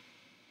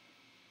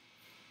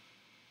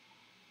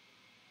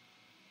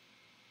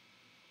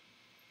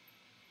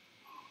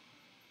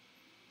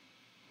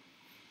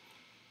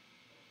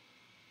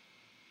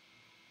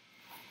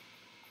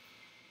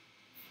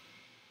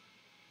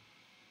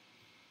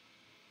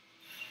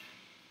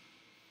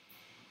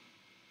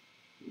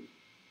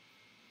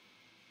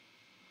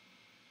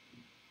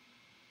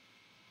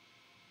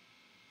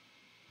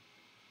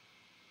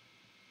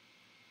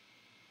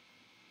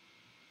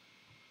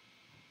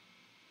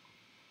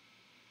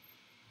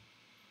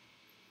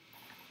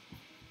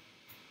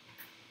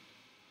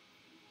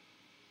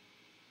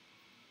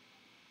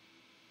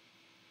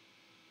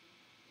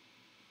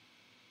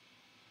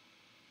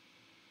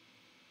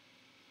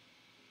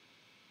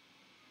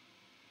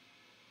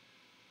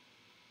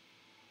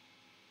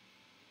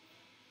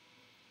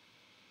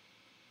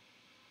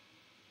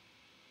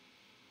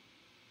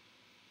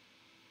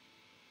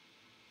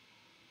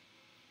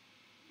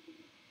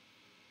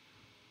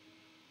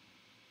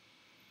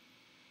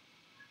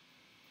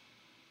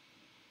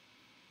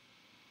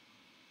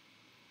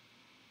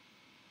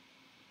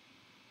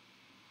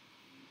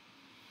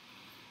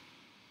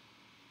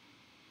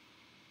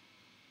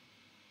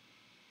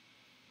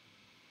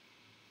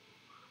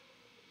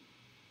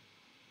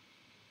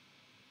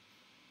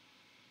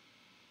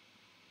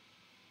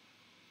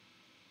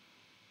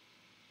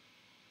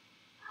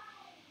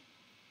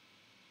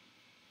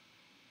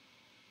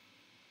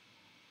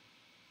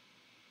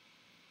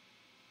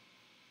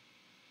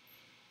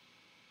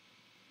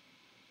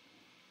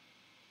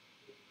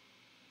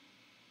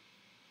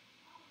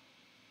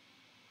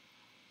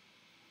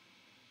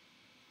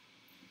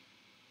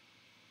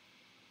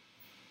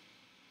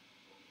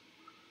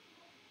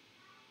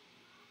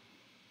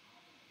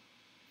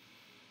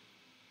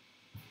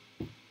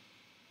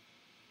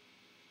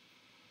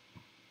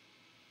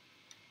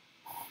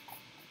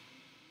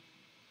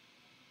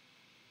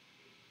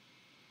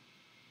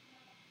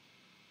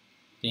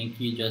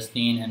 Thank you,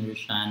 Justine and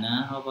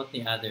Rushana. How about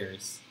the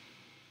others?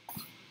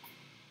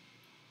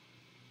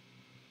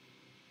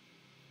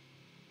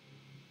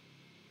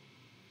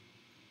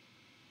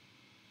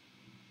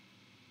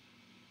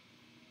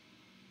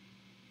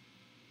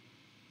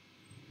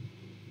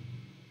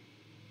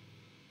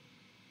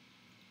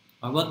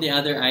 How about the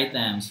other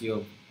items?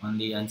 You've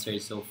only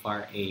answered so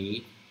far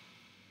A.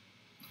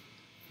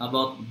 How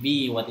about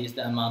B? What is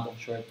the amount of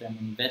short-term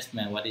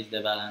investment? What is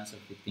the balance of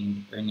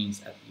retained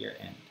earnings at year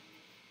end?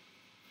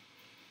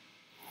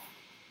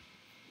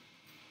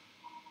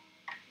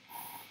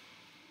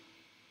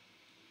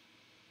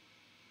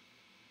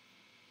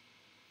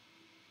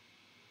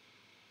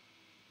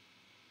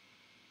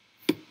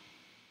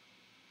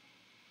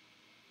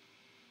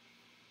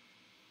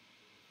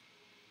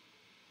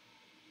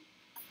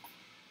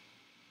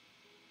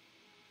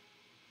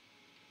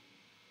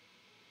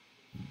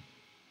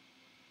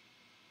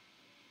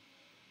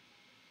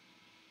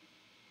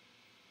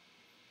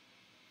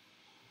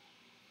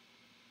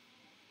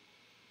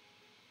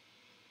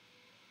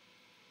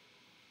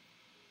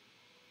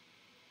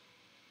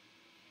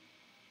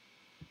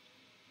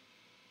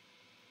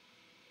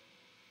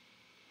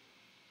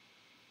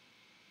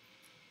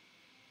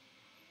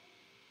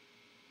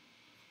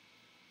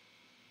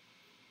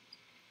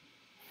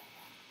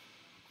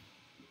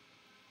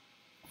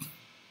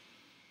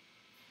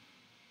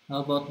 How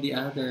about the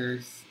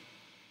others?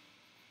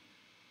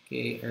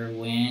 Okay,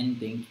 Erwin,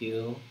 thank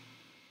you.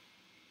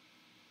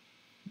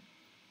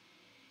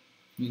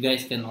 You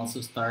guys can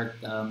also start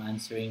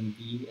answering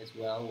B as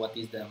well. What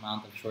is the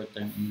amount of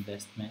short-term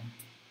investment?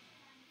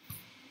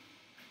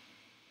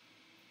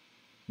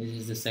 This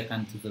is the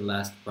second to the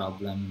last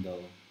problem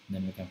though.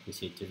 Then we can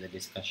proceed to the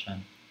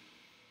discussion.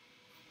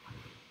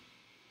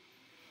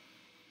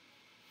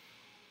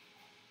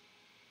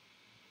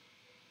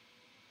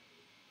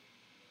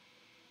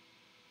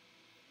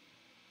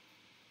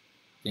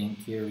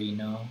 Thank you,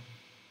 Reno.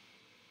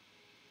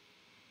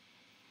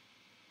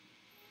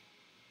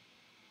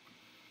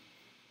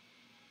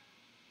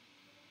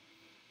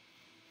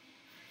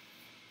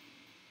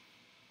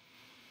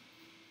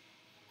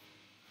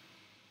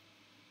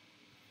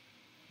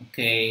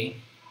 Okay.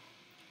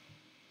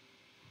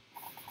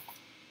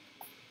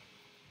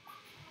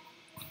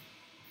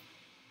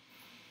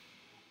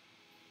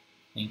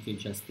 Thank you,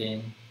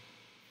 Justin.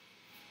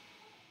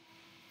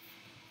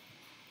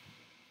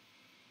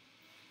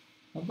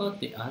 How about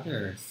the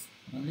others?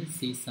 Well, let's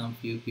see some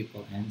few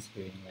people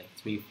answering, like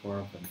three, four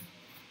of them.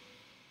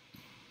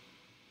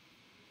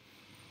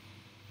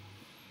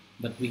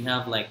 But we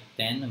have like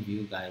 10 of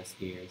you guys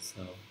here,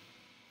 so.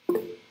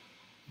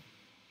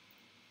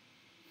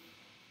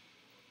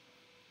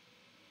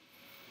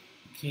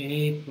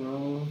 Okay,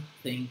 Pearl.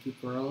 Thank you,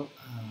 Pearl.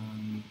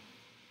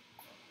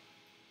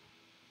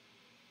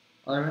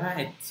 All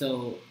right,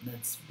 so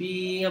let's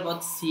be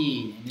about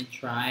C. Let me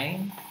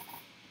try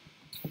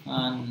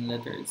on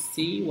letter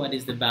C. What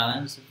is the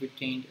balance of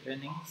retained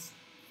earnings?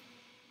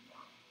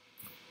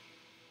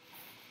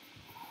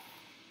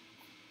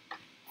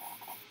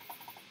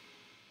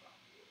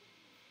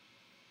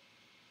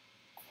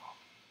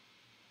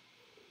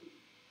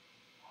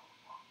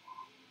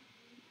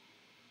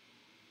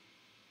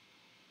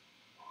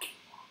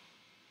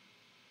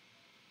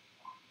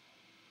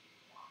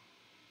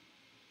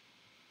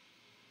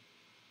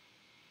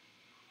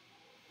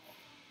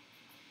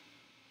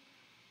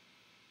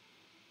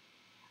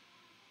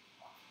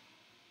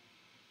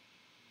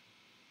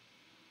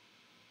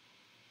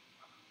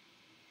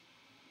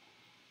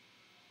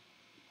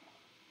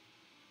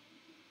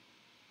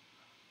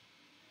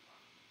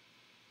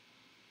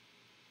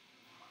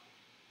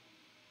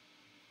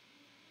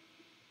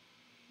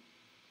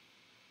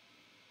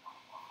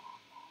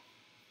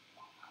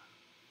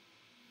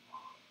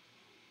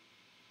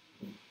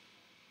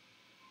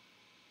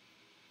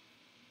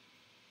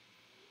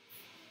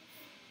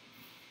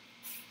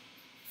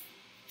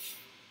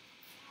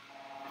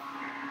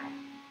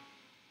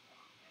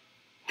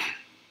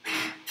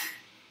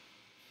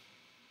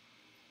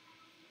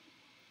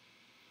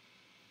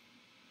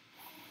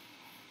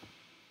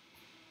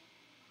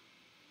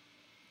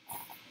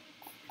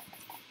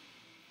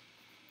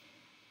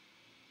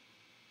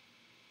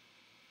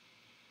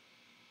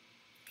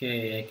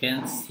 Okay, I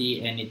can't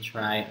see any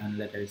try on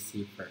letter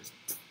C first.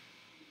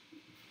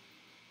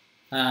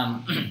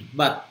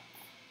 But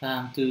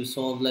to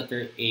solve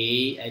letter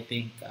A, I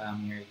think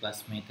your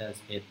classmate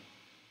has hit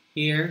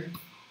here.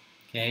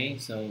 Okay,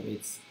 so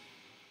it's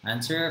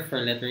answer for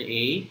letter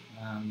A.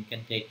 You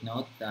can take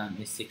note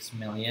is 6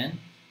 million.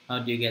 How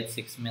do you get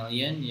 6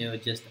 million? You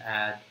just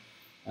add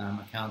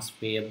accounts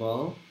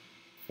payable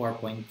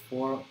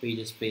 4.4,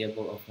 pages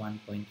payable of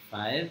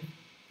 1.5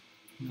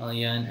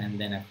 million,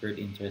 and then accrued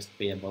interest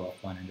payable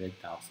of 100,000.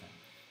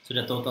 So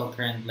the total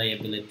current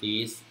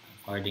liabilities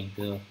according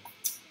to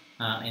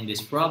in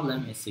this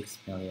problem is 6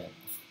 million.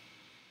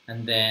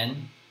 And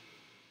then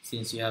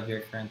since you have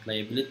your current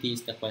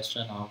liabilities, the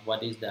question of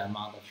what is the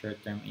amount of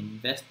short-term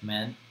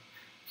investment,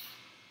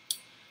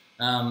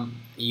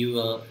 you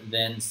will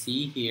then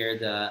see here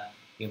the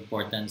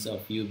importance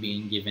of you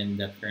being given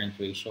the current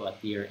ratio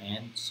at year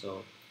end.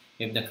 So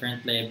if the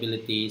current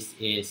liabilities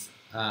is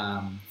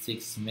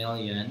 6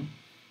 million,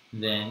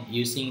 then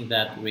using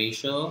that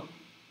ratio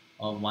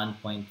of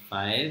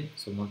 1.5,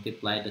 so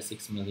multiply the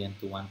 6 million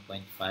to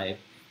 1.5,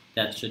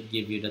 that should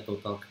give you the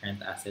total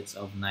current assets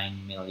of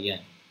 9 million.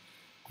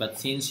 But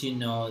since you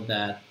know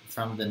that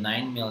from the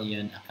 9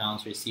 million,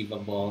 accounts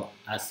receivable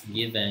as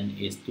given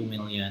is 2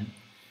 million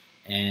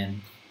and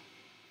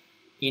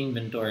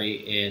inventory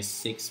is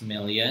 6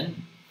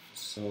 million,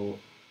 so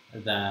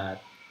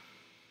that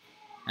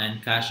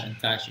and cash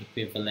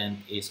equivalent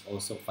is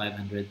also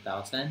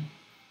 500,000.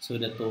 So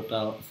the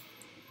total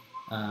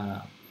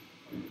uh,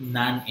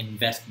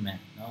 non-investment,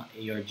 no?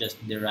 You're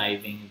just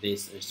deriving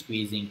this or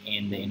squeezing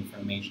in the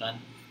information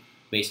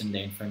based on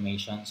the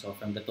information. So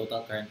from the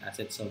total current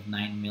assets of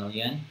 9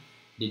 million,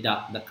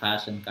 deduct the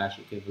cash and cash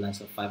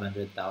equivalents of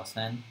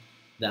 500,000,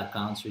 the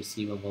accounts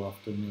receivable of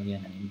 2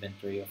 million and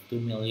inventory of 2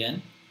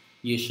 million,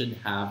 you should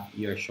have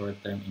your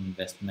short-term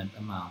investment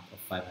amount of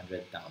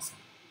 500,000.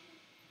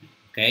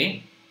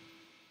 Okay?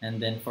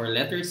 And then for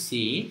letter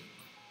C,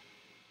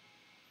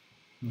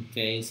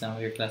 okay, some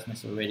of your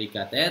classmates already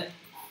got it.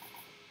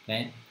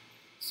 Okay?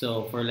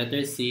 So for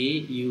letter C,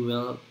 you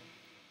will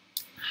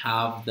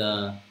have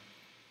the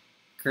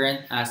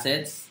current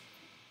assets,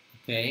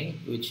 okay,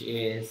 which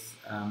is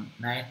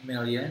 9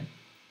 million.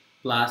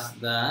 plus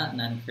the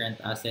non-current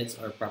assets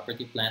or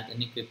property, plant,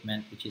 and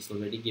equipment, which is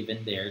already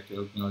given there,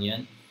 12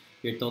 million,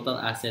 your total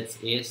assets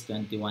is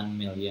 21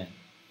 million.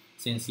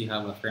 Since you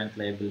have a current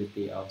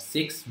liability of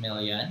 6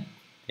 million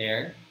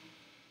there,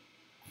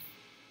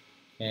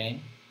 okay,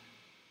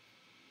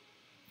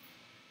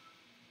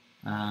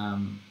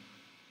 um,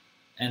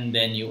 and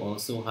then you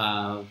also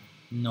have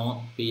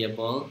note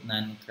payable,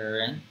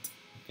 non-current,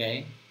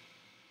 okay,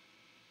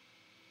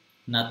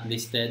 not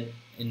listed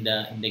in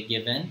the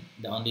given.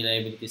 The only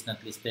liabilities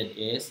not listed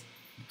is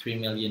 3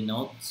 million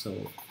note,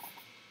 so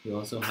you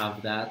also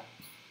have that.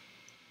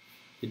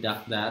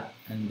 Deduct that,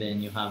 and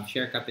then you have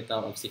share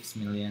capital of 6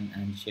 million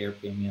and share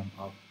premium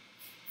of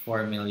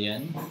 4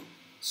 million.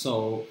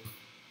 So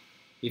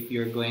if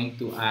you're going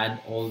to add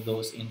all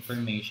those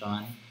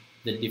information,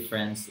 the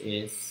difference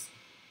is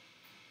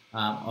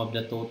of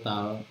the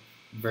total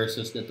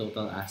versus the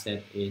total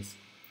asset is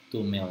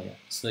 2 million.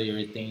 So your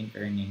retained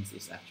earnings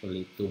is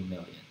actually 2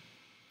 million.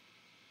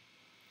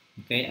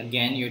 Okay,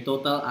 again, your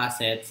total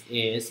assets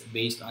is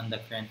based on the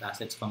current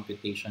assets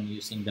computation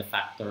using the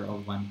factor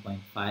of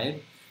 1.5.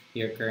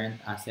 Your current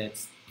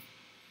assets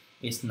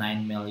is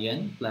 9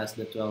 million plus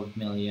the 12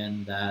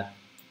 million that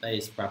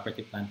is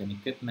property, plant, and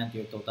equipment.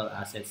 Your total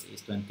assets is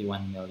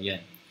 21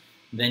 million.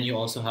 Then you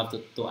also have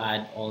to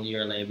add all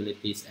your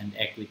liabilities and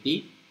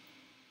equity.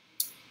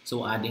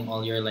 So adding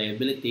all your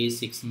liabilities,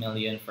 6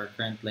 million for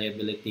current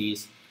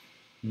liabilities,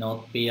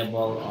 note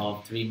payable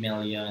of 3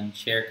 million,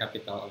 share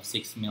capital of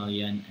 6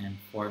 million, and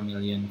 4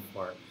 million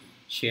for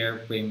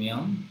share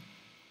premium.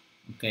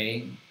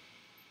 Okay,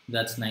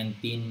 that's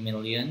 19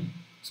 million.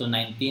 So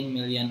 19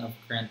 million of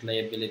current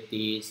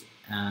liabilities,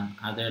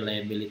 other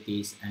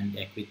liabilities, and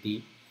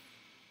equity.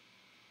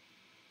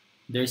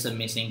 There's a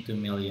missing 2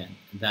 million.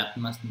 That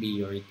must be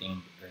your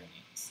retained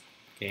earnings.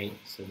 Okay,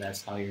 so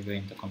that's how you're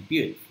going to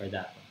compute for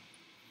that one.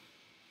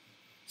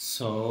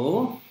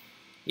 So,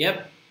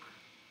 yep,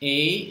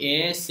 A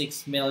is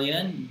 6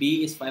 million,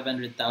 B is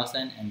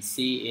 500,000, and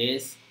C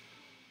is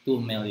 2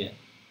 million.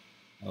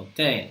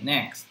 Okay,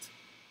 next.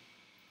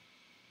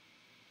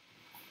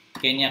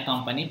 Kenya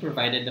Company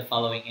provided the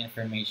following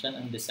information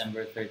on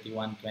December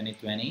 31,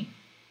 2020.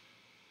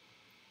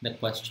 The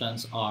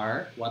questions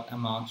are, what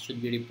amount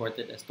should be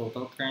reported as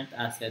total current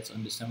assets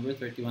on December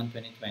 31,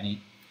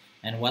 2020?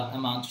 And what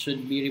amount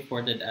should be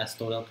reported as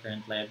total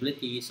current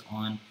liabilities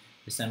on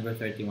December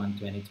 31,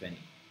 2020?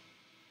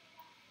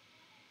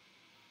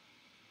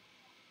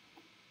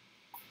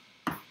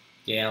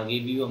 Okay, I'll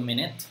give you a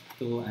minute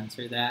to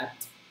answer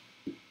that.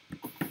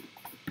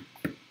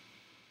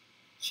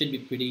 Should be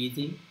pretty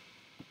easy.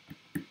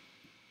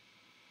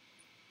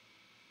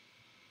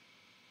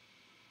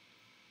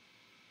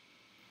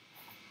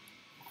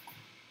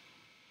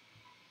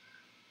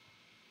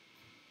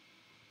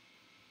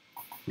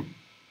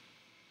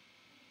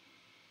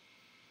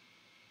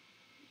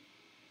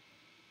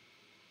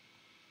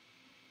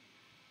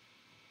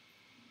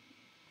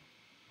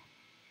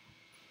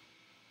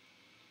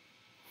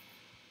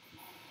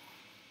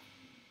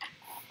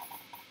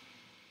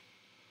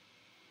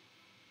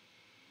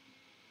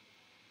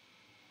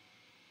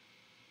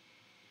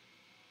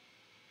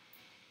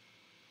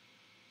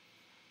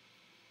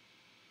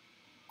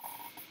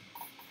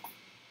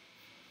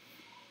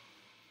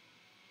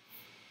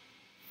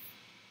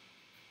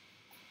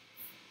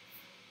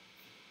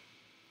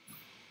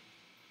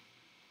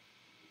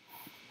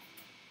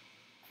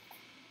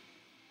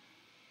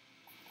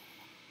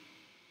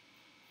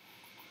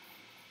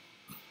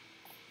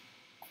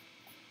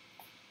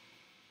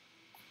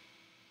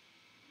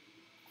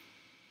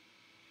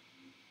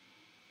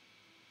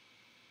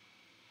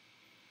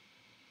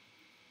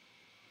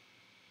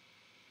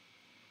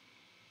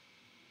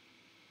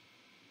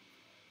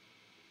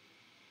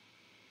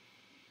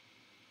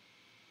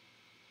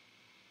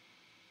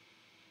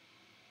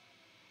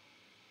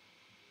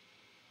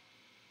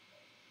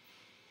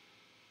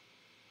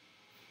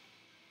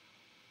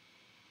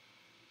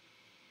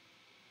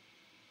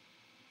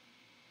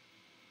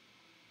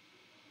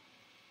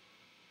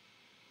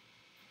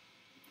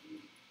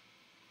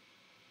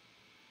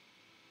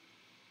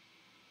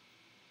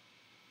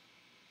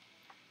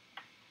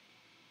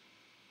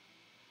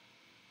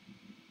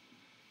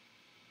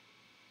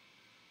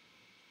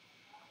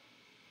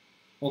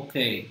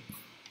 Okay.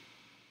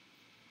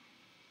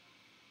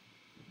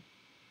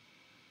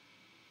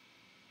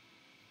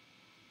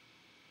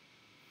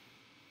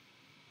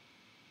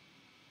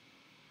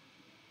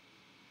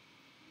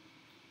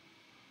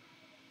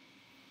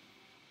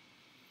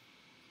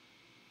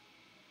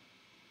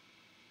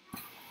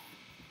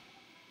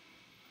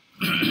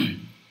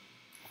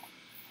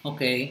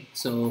 Okay,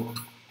 so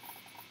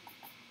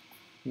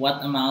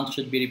what amount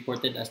should be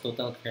reported as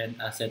total current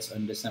assets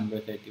on December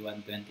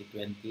 31,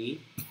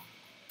 2020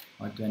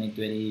 or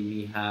 2020?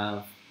 We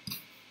have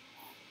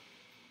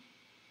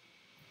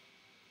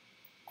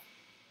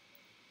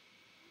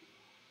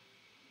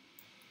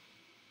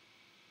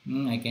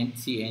I can't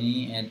see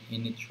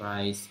any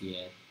tries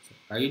yet. So,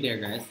 are you there,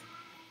 guys?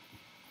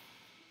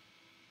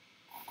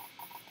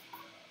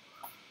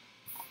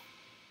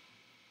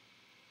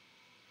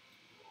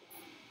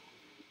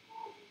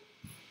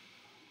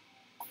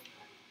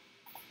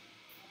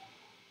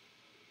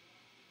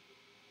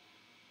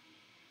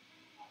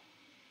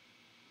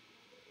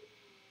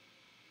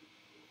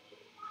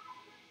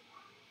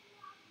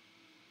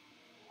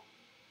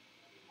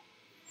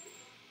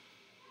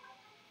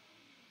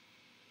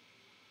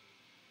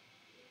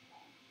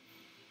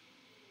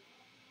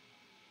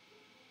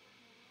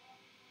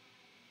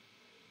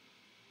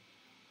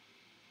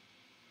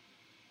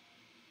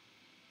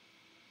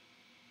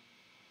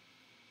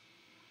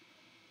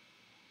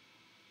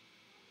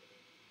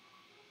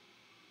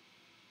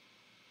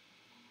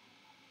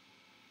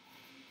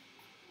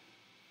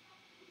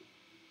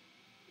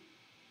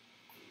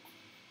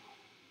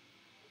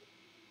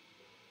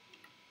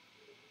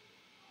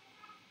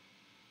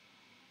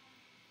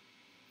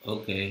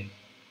 Okay.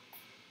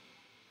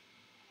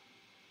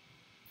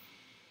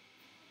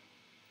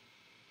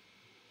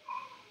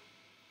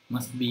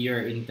 Must be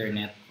your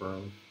internet,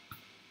 bro.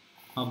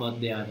 How about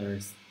the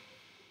others?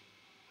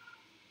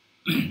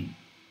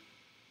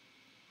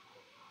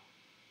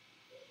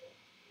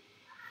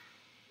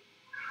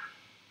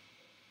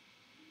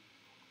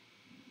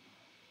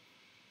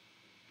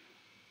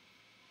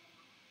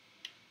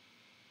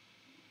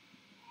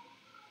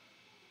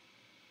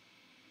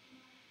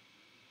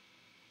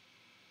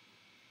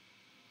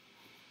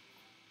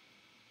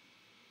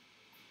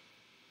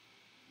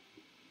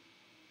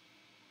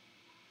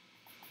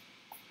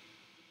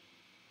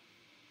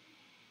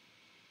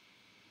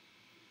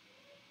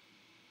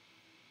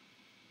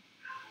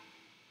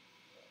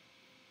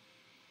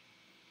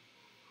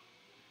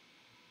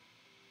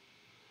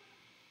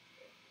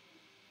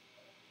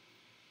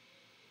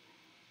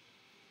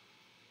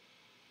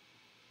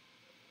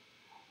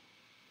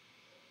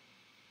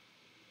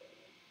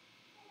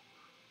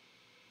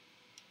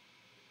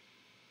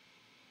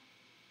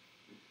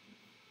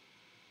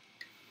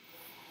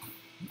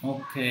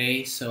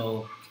 Okay,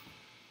 so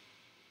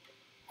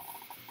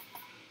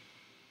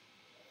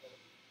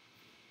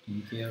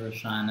thank you,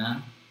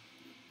 Roshana.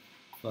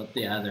 About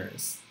the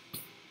others?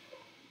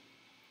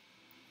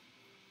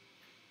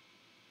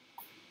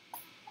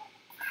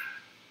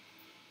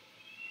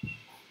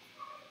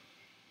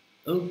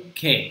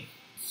 Okay,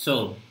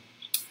 so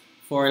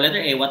for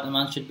letter A, what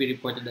amount should be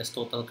reported as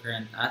total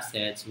current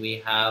assets?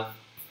 We have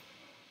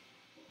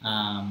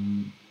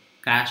um,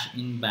 cash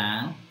in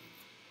bank,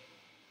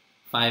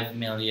 5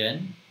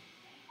 million.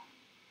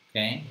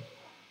 Okay,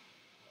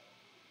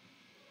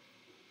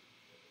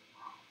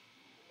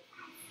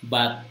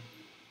 but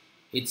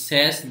it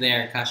says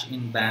there cash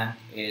in bank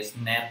is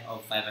net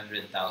of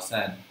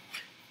 500,000.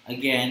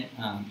 Again,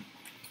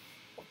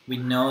 we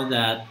know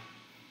that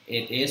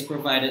it is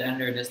provided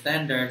under the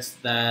standards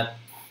that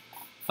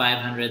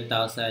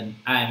 500,000,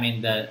 I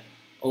mean the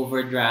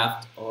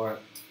overdraft or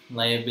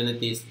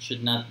liabilities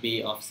should not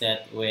be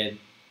offset with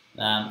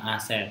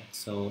asset.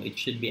 So it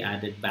should be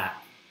added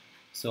back.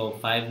 So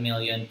 5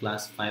 million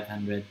plus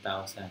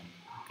 500,000.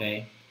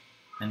 Okay.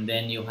 And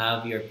then you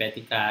have your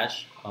petty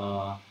cash,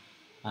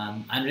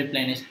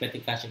 unreplenished petty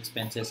cash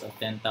expenses of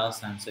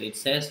 10,000. So it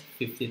says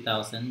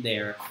 50,000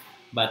 there,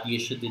 but you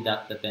should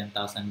deduct the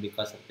 10,000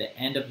 because at the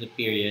end of the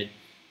period,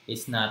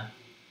 it's not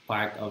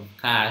part of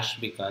cash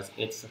because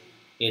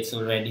it's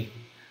already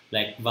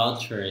like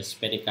vouchers,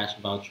 petty cash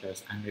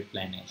vouchers,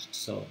 unreplenished.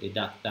 So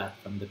deduct that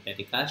from the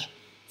petty cash.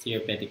 So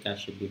your petty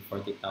cash should be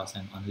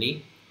 40,000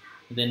 only.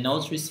 The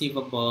notes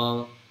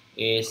receivable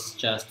is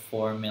just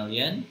 4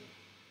 million.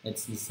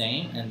 It's the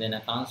same. And then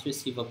accounts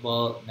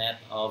receivable net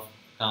of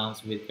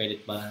accounts with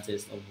credit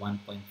balances of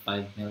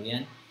 1.5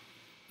 million.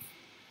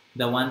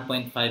 The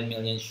 1.5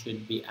 million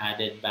should be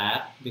added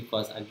back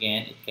because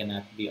again it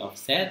cannot be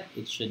offset.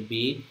 It should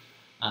be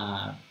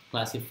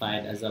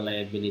classified as a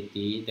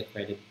liability, the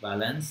credit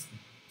balance.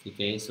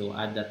 Okay, so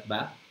add that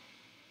back.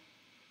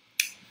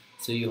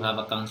 So you have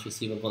accounts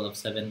receivable of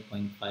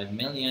 7.5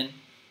 million,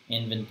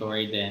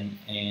 inventory then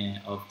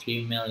of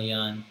 3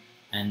 million,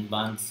 and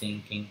bond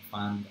sinking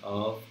fund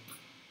of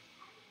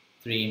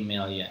 3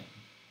 million.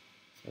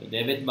 So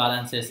debit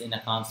balances in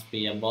accounts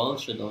payable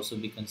should also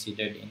be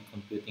considered in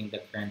computing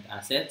the current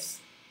assets,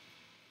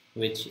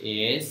 which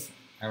is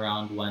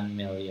around 1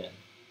 million.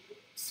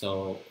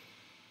 So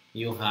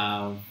you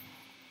have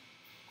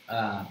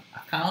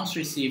accounts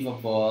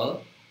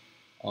receivable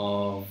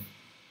of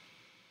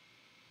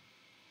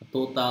a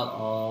total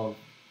of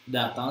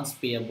the accounts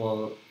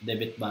payable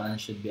debit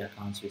balance should be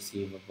accounts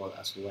receivable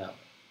as well.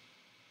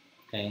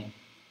 Okay,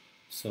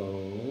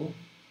 so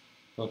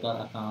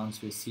total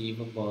accounts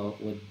receivable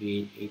would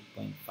be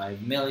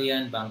 8.5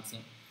 million. Bank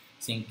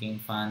sinking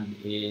fund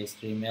is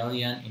 3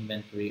 million.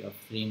 Inventory of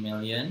 3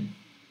 million.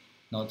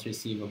 Notes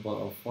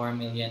receivable of 4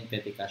 million.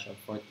 Petty cash of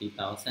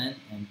 40,000.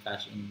 And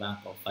cash in bank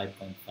of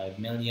 5.5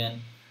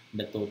 million.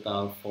 The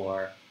total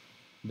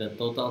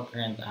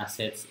current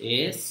assets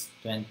is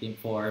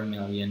 24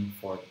 million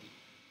 40.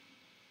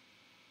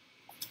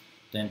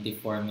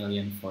 24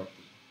 million 40.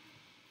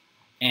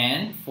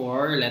 And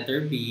for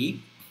letter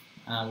B,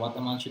 what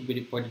amount should be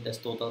reported as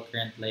total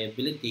current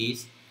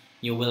liabilities?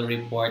 You will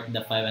report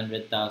the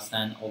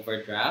 500,000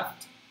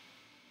 overdraft.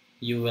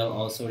 You will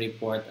also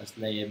report as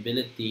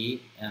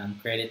liability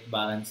credit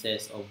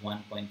balances of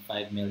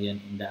 1.5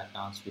 million in the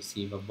accounts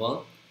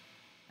receivable.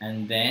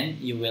 And then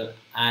you will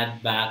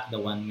add back the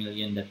 1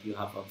 million that you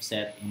have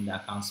offset in the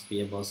accounts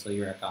payable. So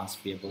your accounts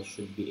payable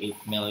should be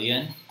 8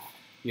 million.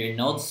 Your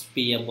notes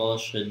payable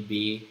should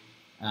be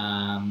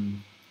 4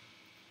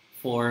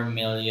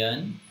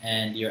 million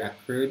and your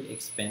accrued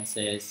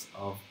expenses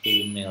of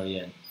 2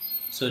 million.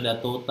 So the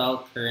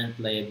total current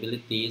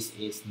liabilities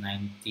is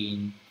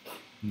 19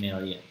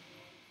 million.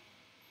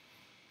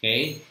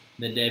 Okay,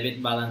 the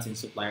debit balance in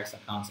suppliers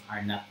accounts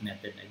are not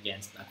netted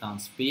against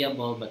accounts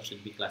payable but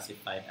should be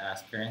classified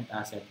as current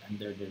asset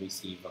under the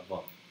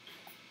receivable.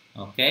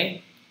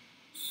 Okay,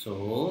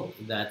 so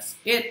that's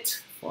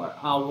it for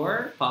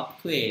our pop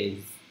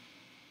quiz.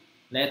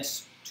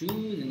 let's do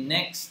the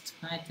next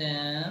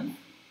item.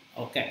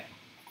 Okay,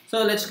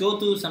 so let's go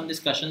to some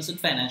discussions on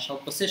financial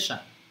position.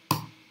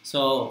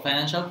 So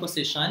financial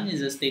position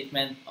is a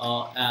statement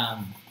of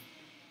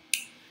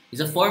is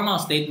a formal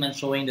statement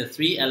showing the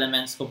three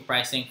elements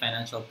comprising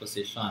financial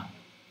position.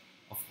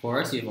 Of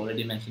course, you've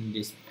already mentioned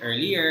this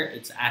earlier.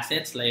 It's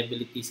assets,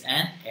 liabilities,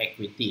 and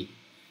equity.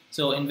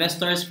 So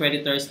investors,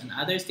 creditors, and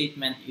other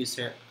statement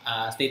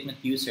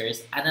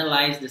users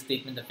analyze the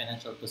statement of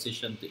financial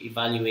position to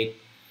evaluate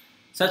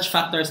such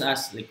factors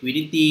as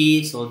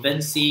liquidity,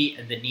 solvency,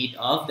 and the need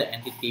of the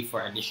entity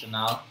for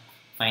additional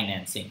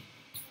financing.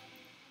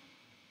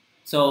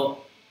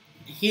 So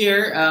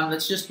here,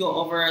 let's just go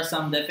over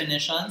some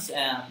definitions.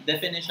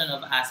 Definition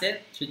of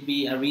asset should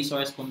be a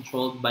resource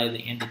controlled by the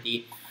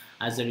entity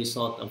as a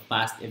result of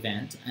past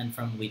event and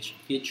from which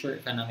future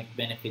economic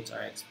benefits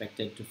are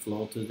expected to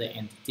flow to the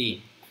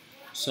entity.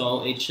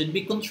 So it should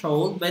be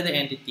controlled by the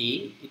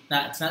entity.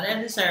 It's not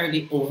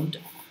necessarily owned,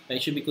 but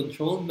it should be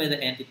controlled by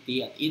the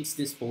entity at its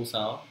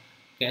disposal,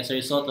 okay, as a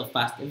result of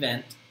past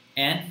event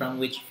and from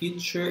which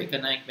future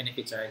economic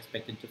benefits are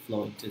expected to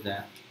flow into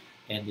the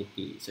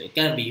entity. So it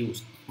can be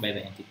used by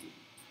the entity.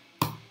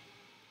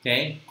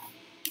 Okay.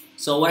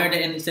 So what are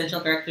the essential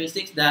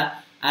characteristics? The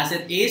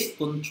asset is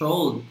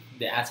controlled.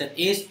 The asset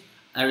is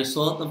a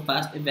result of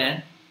past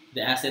event.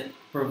 The asset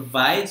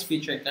provides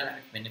future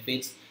economic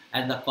benefits,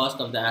 and the cost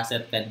of the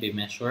asset can be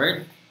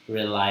measured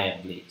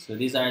reliably. So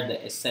these are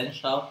the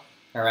essential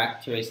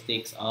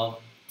characteristics of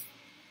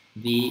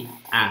the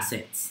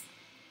assets.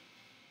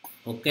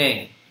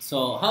 Okay,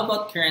 so how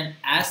about current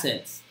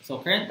assets? So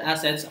current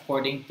assets,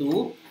 according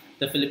to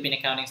the Philippine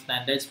Accounting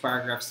Standards,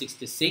 paragraph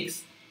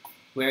 66,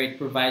 where it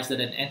provides that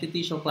an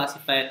entity shall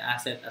classify an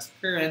asset as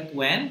current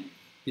when,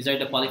 these are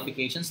the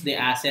qualifications, the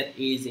asset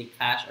is a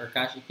cash or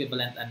cash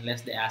equivalent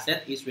unless the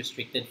asset is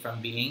restricted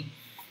from being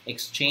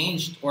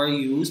exchanged or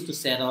used to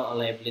settle a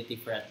liability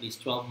for at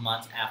least 12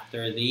 months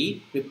after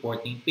the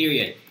reporting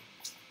period.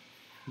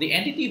 The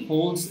entity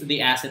holds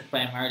the asset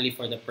primarily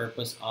for the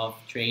purpose of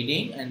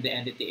trading, and the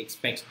entity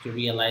expects to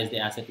realize the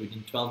asset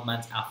within 12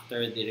 months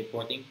after the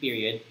reporting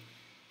period,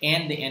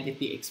 and the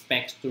entity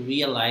expects to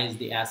realize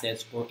the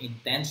assets or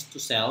intends to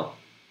sell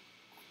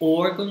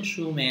or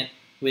consume it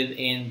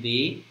within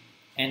the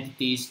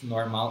entity's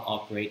normal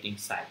operating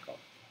cycle.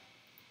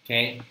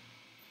 Okay,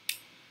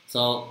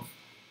 so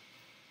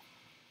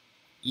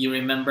you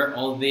remember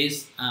all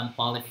these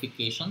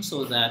qualifications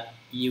so that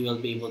you will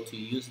be able to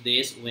use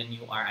this when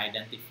you are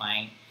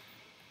identifying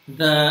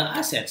the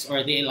assets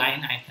or the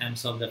line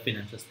items of the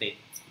financial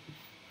statements.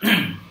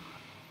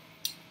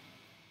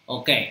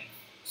 Okay,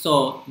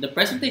 so the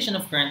presentation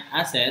of current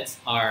assets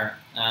are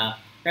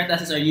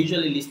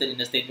usually listed in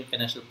the statement of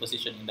financial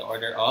position in the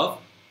order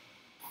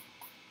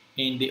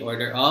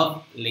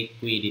of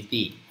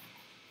liquidity.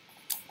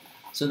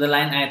 So the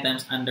line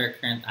items under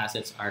current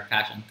assets are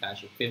cash and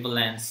cash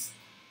equivalents.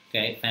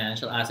 Okay,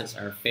 financial assets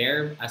are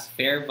fair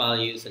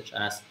value, such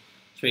as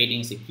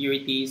trading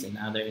securities and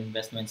other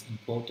investments in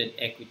quoted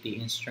equity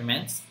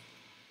instruments,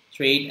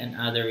 trade and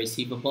other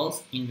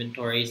receivables,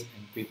 inventories,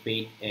 and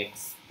prepaid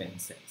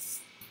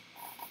expenses.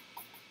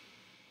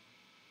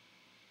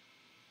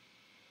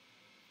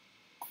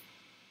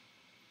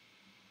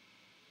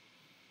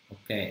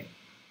 Okay.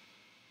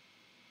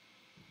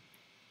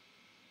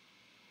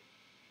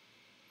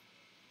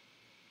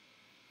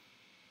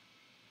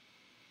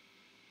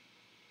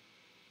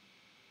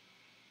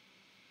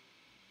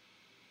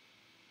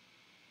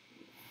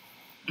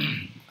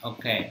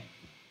 Okay,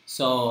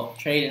 so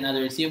trade and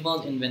other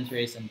receivables,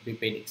 inventories, and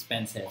prepaid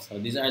expenses. So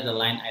these are the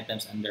line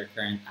items under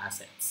current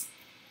assets.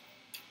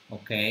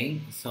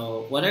 Okay,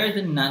 so what are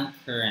the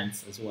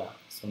non-currents as well?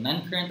 So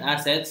non-current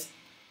assets,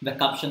 the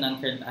caption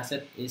non-current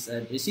asset is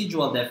a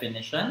residual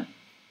definition.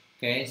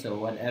 Okay, so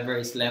whatever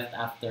is left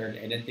after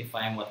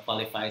identifying what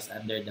qualifies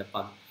under the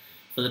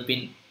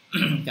Philippine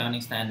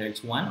Accounting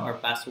Standards 1 or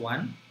PAS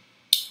 1,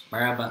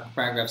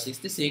 paragraph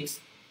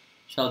 66,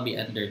 shall be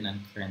under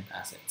non-current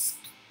assets.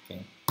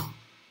 Okay.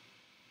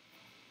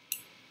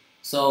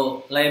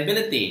 So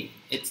liability,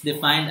 it's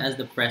defined as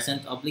the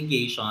present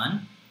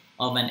obligation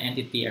of an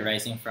entity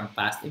arising from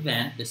past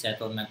event, the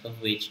settlement of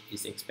which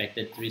is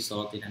expected to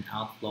result in an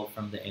outflow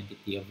from the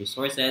entity of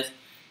resources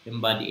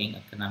embodying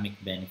economic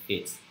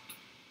benefits.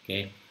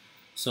 Okay,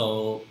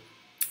 so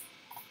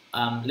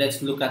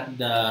let's look at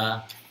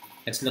the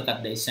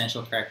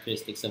essential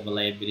characteristics of a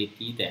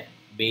liability. Then,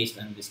 based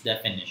on this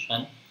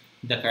definition,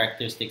 the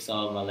characteristics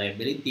of a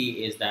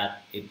liability is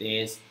that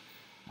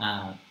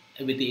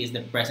liability is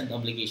the present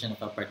obligation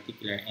of a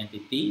particular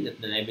entity, that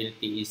the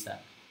liability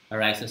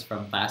arises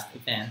from past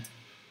event,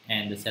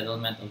 and the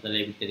settlement of the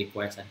liability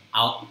requires an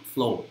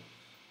outflow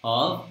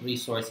of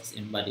resources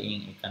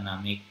embodying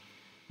economic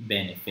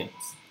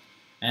benefits.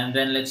 And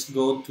then let's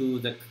go to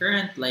the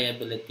current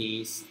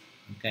liabilities,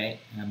 okay,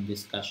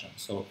 discussion.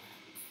 So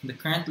the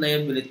current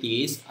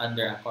liabilities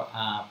under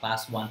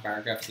PAS 1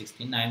 paragraph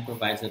 69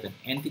 provides that an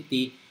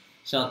entity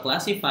shall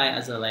classify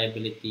as a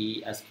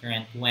liability as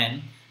current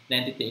when the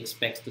entity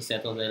expects to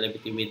settle the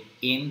liability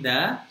within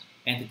the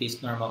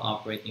entity's normal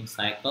operating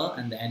cycle,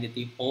 and the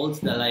entity holds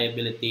the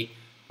liability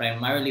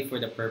primarily for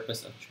the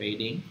purpose of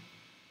trading.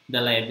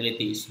 The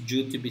liability is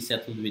due to be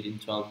settled within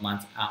 12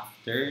 months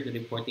after the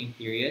reporting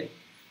period,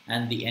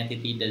 and the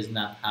entity does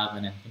not have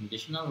an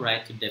unconditional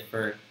right to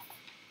defer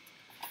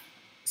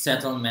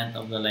settlement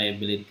of the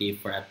liability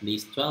for at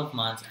least 12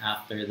 months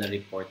after the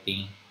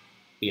reporting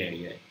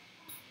period.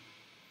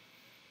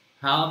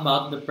 How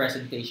about the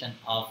presentation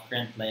of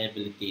current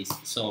liabilities?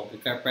 So,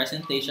 the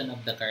presentation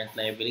of the current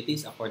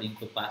liabilities according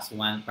to PAS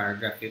 1,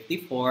 paragraph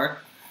 54,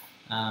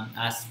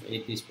 as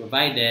it is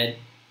provided,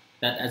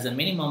 that as a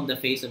minimum, the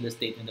face of the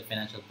statement of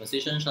financial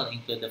position shall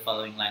include the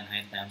following line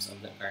items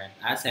of the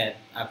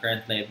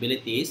current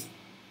liabilities.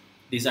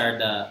 These are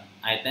the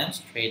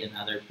items: trade and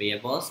other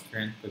payables,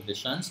 current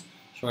provisions,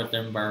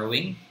 short-term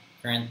borrowing,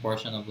 current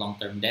portion of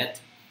long-term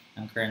debt,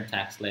 and current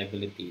tax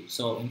liability.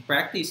 So in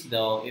practice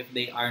though, if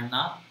they are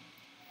not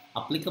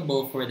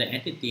applicable for the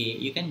entity,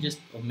 you can just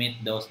omit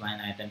those line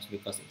items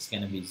because it's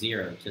going to be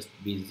zero, just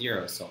be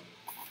zero. So,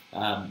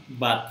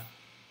 but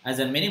as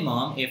a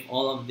minimum, if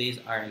all of these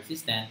are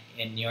existent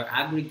in your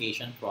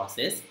aggregation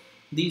process,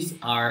 these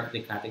are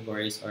the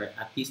categories, or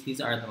at least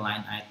these are the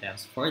line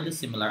items for the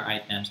similar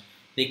items.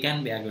 They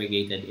can be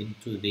aggregated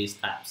into these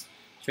types: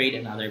 trade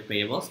and other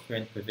payables,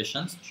 current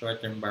provisions,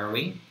 short-term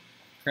borrowing,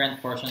 current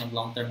portion of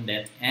long-term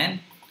debt, and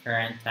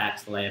current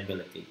tax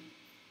liability.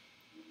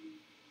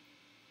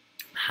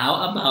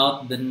 How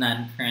about the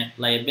non-current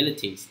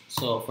liabilities?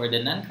 So for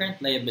the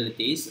non-current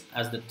liabilities,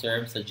 as the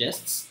term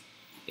suggests,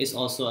 is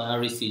also a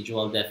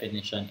residual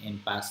definition in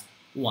PAS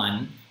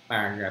 1,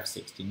 paragraph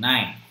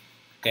 69.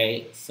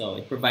 Okay, so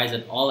it provides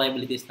that all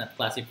liabilities not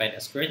classified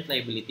as current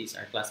liabilities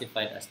are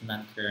classified as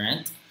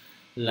non-current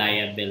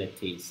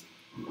liabilities.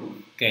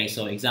 Okay,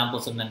 so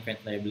examples of non-current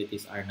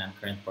liabilities are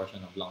non-current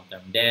portion of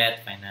long-term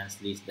debt,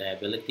 finance lease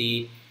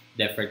liability,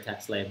 deferred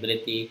tax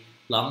liability,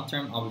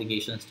 long-term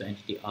obligations to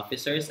entity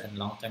officers, and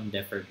long-term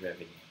deferred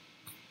revenue.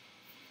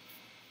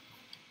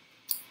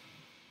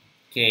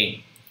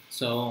 Okay,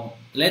 so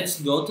let's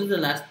go to the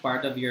last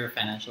part of your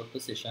financial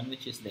position,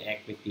 which is the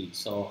equity.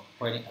 So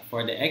for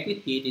the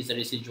equity, it is a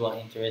residual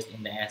interest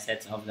in the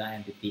assets of the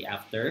entity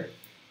after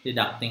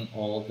deducting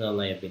all the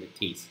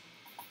liabilities.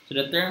 So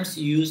the terms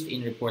used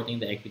in reporting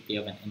the equity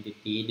of an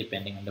entity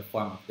depending on the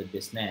form of the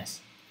business.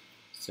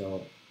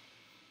 So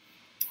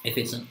if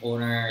it's an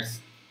owner's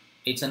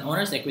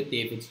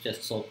equity if it's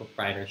just sole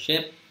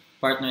proprietorship,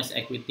 partner's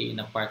equity in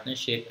a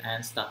partnership,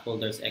 and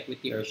stockholders'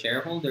 equity or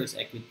shareholders'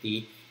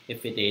 equity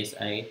if it is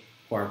a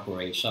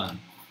corporation.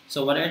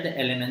 So what are the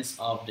elements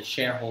of the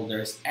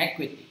shareholders'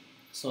 equity?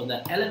 So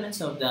the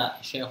elements of the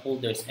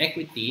shareholders'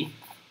 equity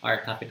are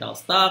capital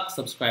stock,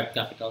 subscribed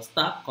capital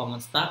stock, common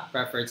stock,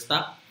 preferred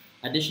stock,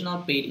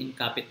 additional paid-in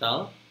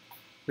capital,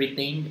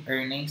 retained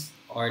earnings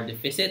or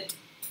deficit,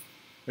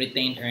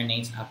 retained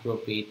earnings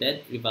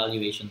appropriated,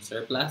 revaluation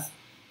surplus,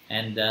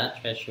 and the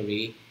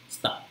treasury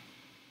stock.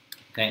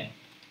 Okay.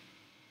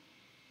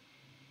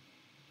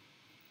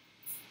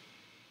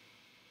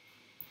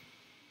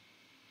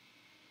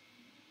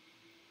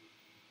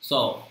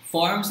 So,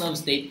 forms of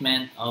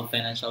statement of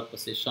financial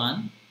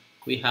position.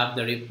 We have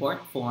the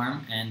report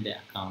form and the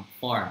account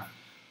form.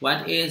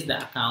 What is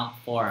the account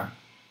form?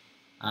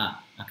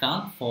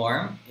 Account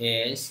form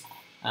is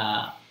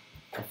a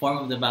form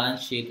of the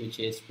balance sheet which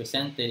is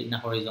presented in a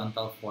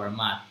horizontal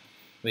format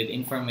with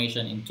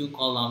information in two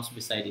columns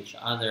beside each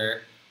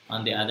other.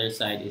 On the other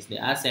side is the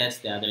assets,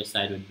 the other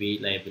side would be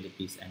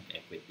liabilities and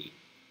equity.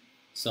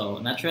 So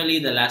naturally,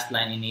 the last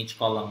line in each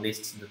column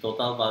lists the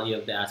total value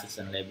of the assets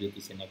and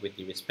liabilities and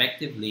equity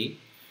respectively,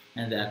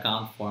 and the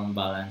account form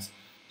balance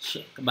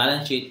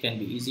sheet can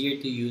be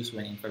easier to use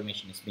when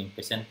information is being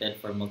presented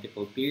for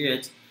multiple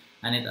periods,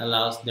 and it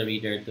allows the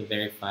reader to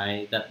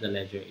verify that the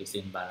ledger is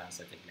in balance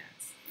at a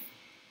glance.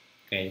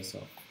 Okay,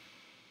 so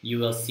you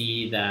will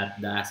see that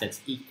the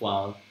assets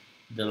equal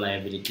the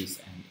liabilities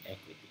and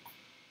equity.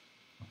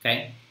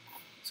 Okay,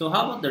 so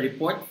how about the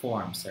report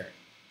form, sir?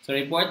 So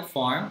report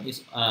form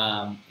is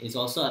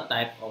also a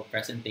type of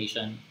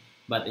presentation,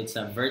 but it's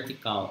a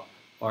vertical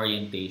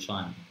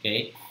orientation.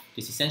 Okay,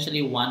 it's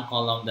essentially one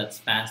column that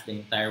spans the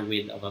entire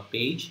width of a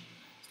page.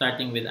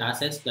 Starting with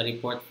assets, the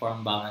report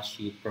form balance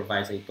sheet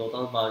provides a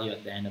total value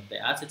at the end of the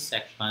assets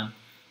section,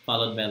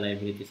 followed by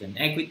liabilities and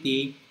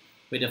equity,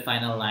 with the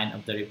final line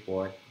of the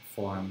report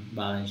form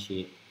balance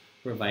sheet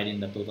providing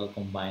the total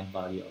combined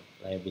value of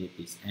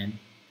liabilities and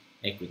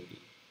equity.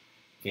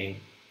 Okay?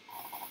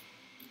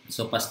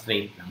 So,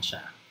 pa-straight lang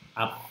siya.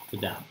 Up to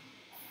down.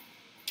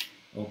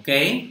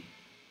 Okay?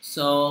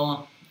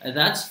 So,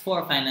 that's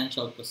for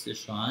financial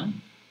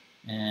position.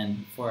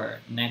 And for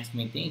next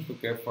meeting,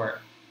 prepare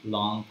for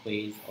long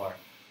quiz or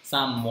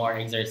some more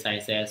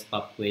exercises,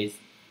 pop quiz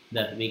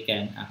that we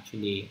can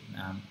actually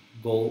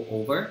go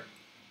over.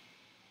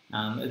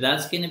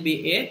 That's going to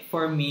be it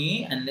for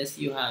me, unless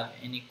you have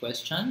any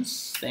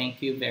questions.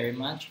 Thank you very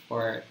much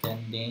for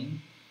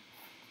attending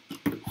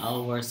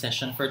our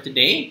session for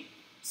today.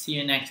 See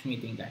you next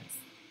meeting, guys.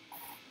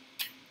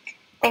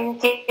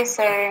 Thank you,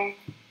 sir.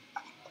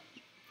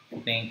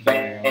 Thank you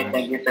very much.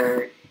 Thank you,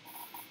 sir.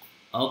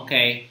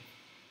 Okay,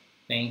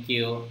 thank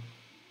you.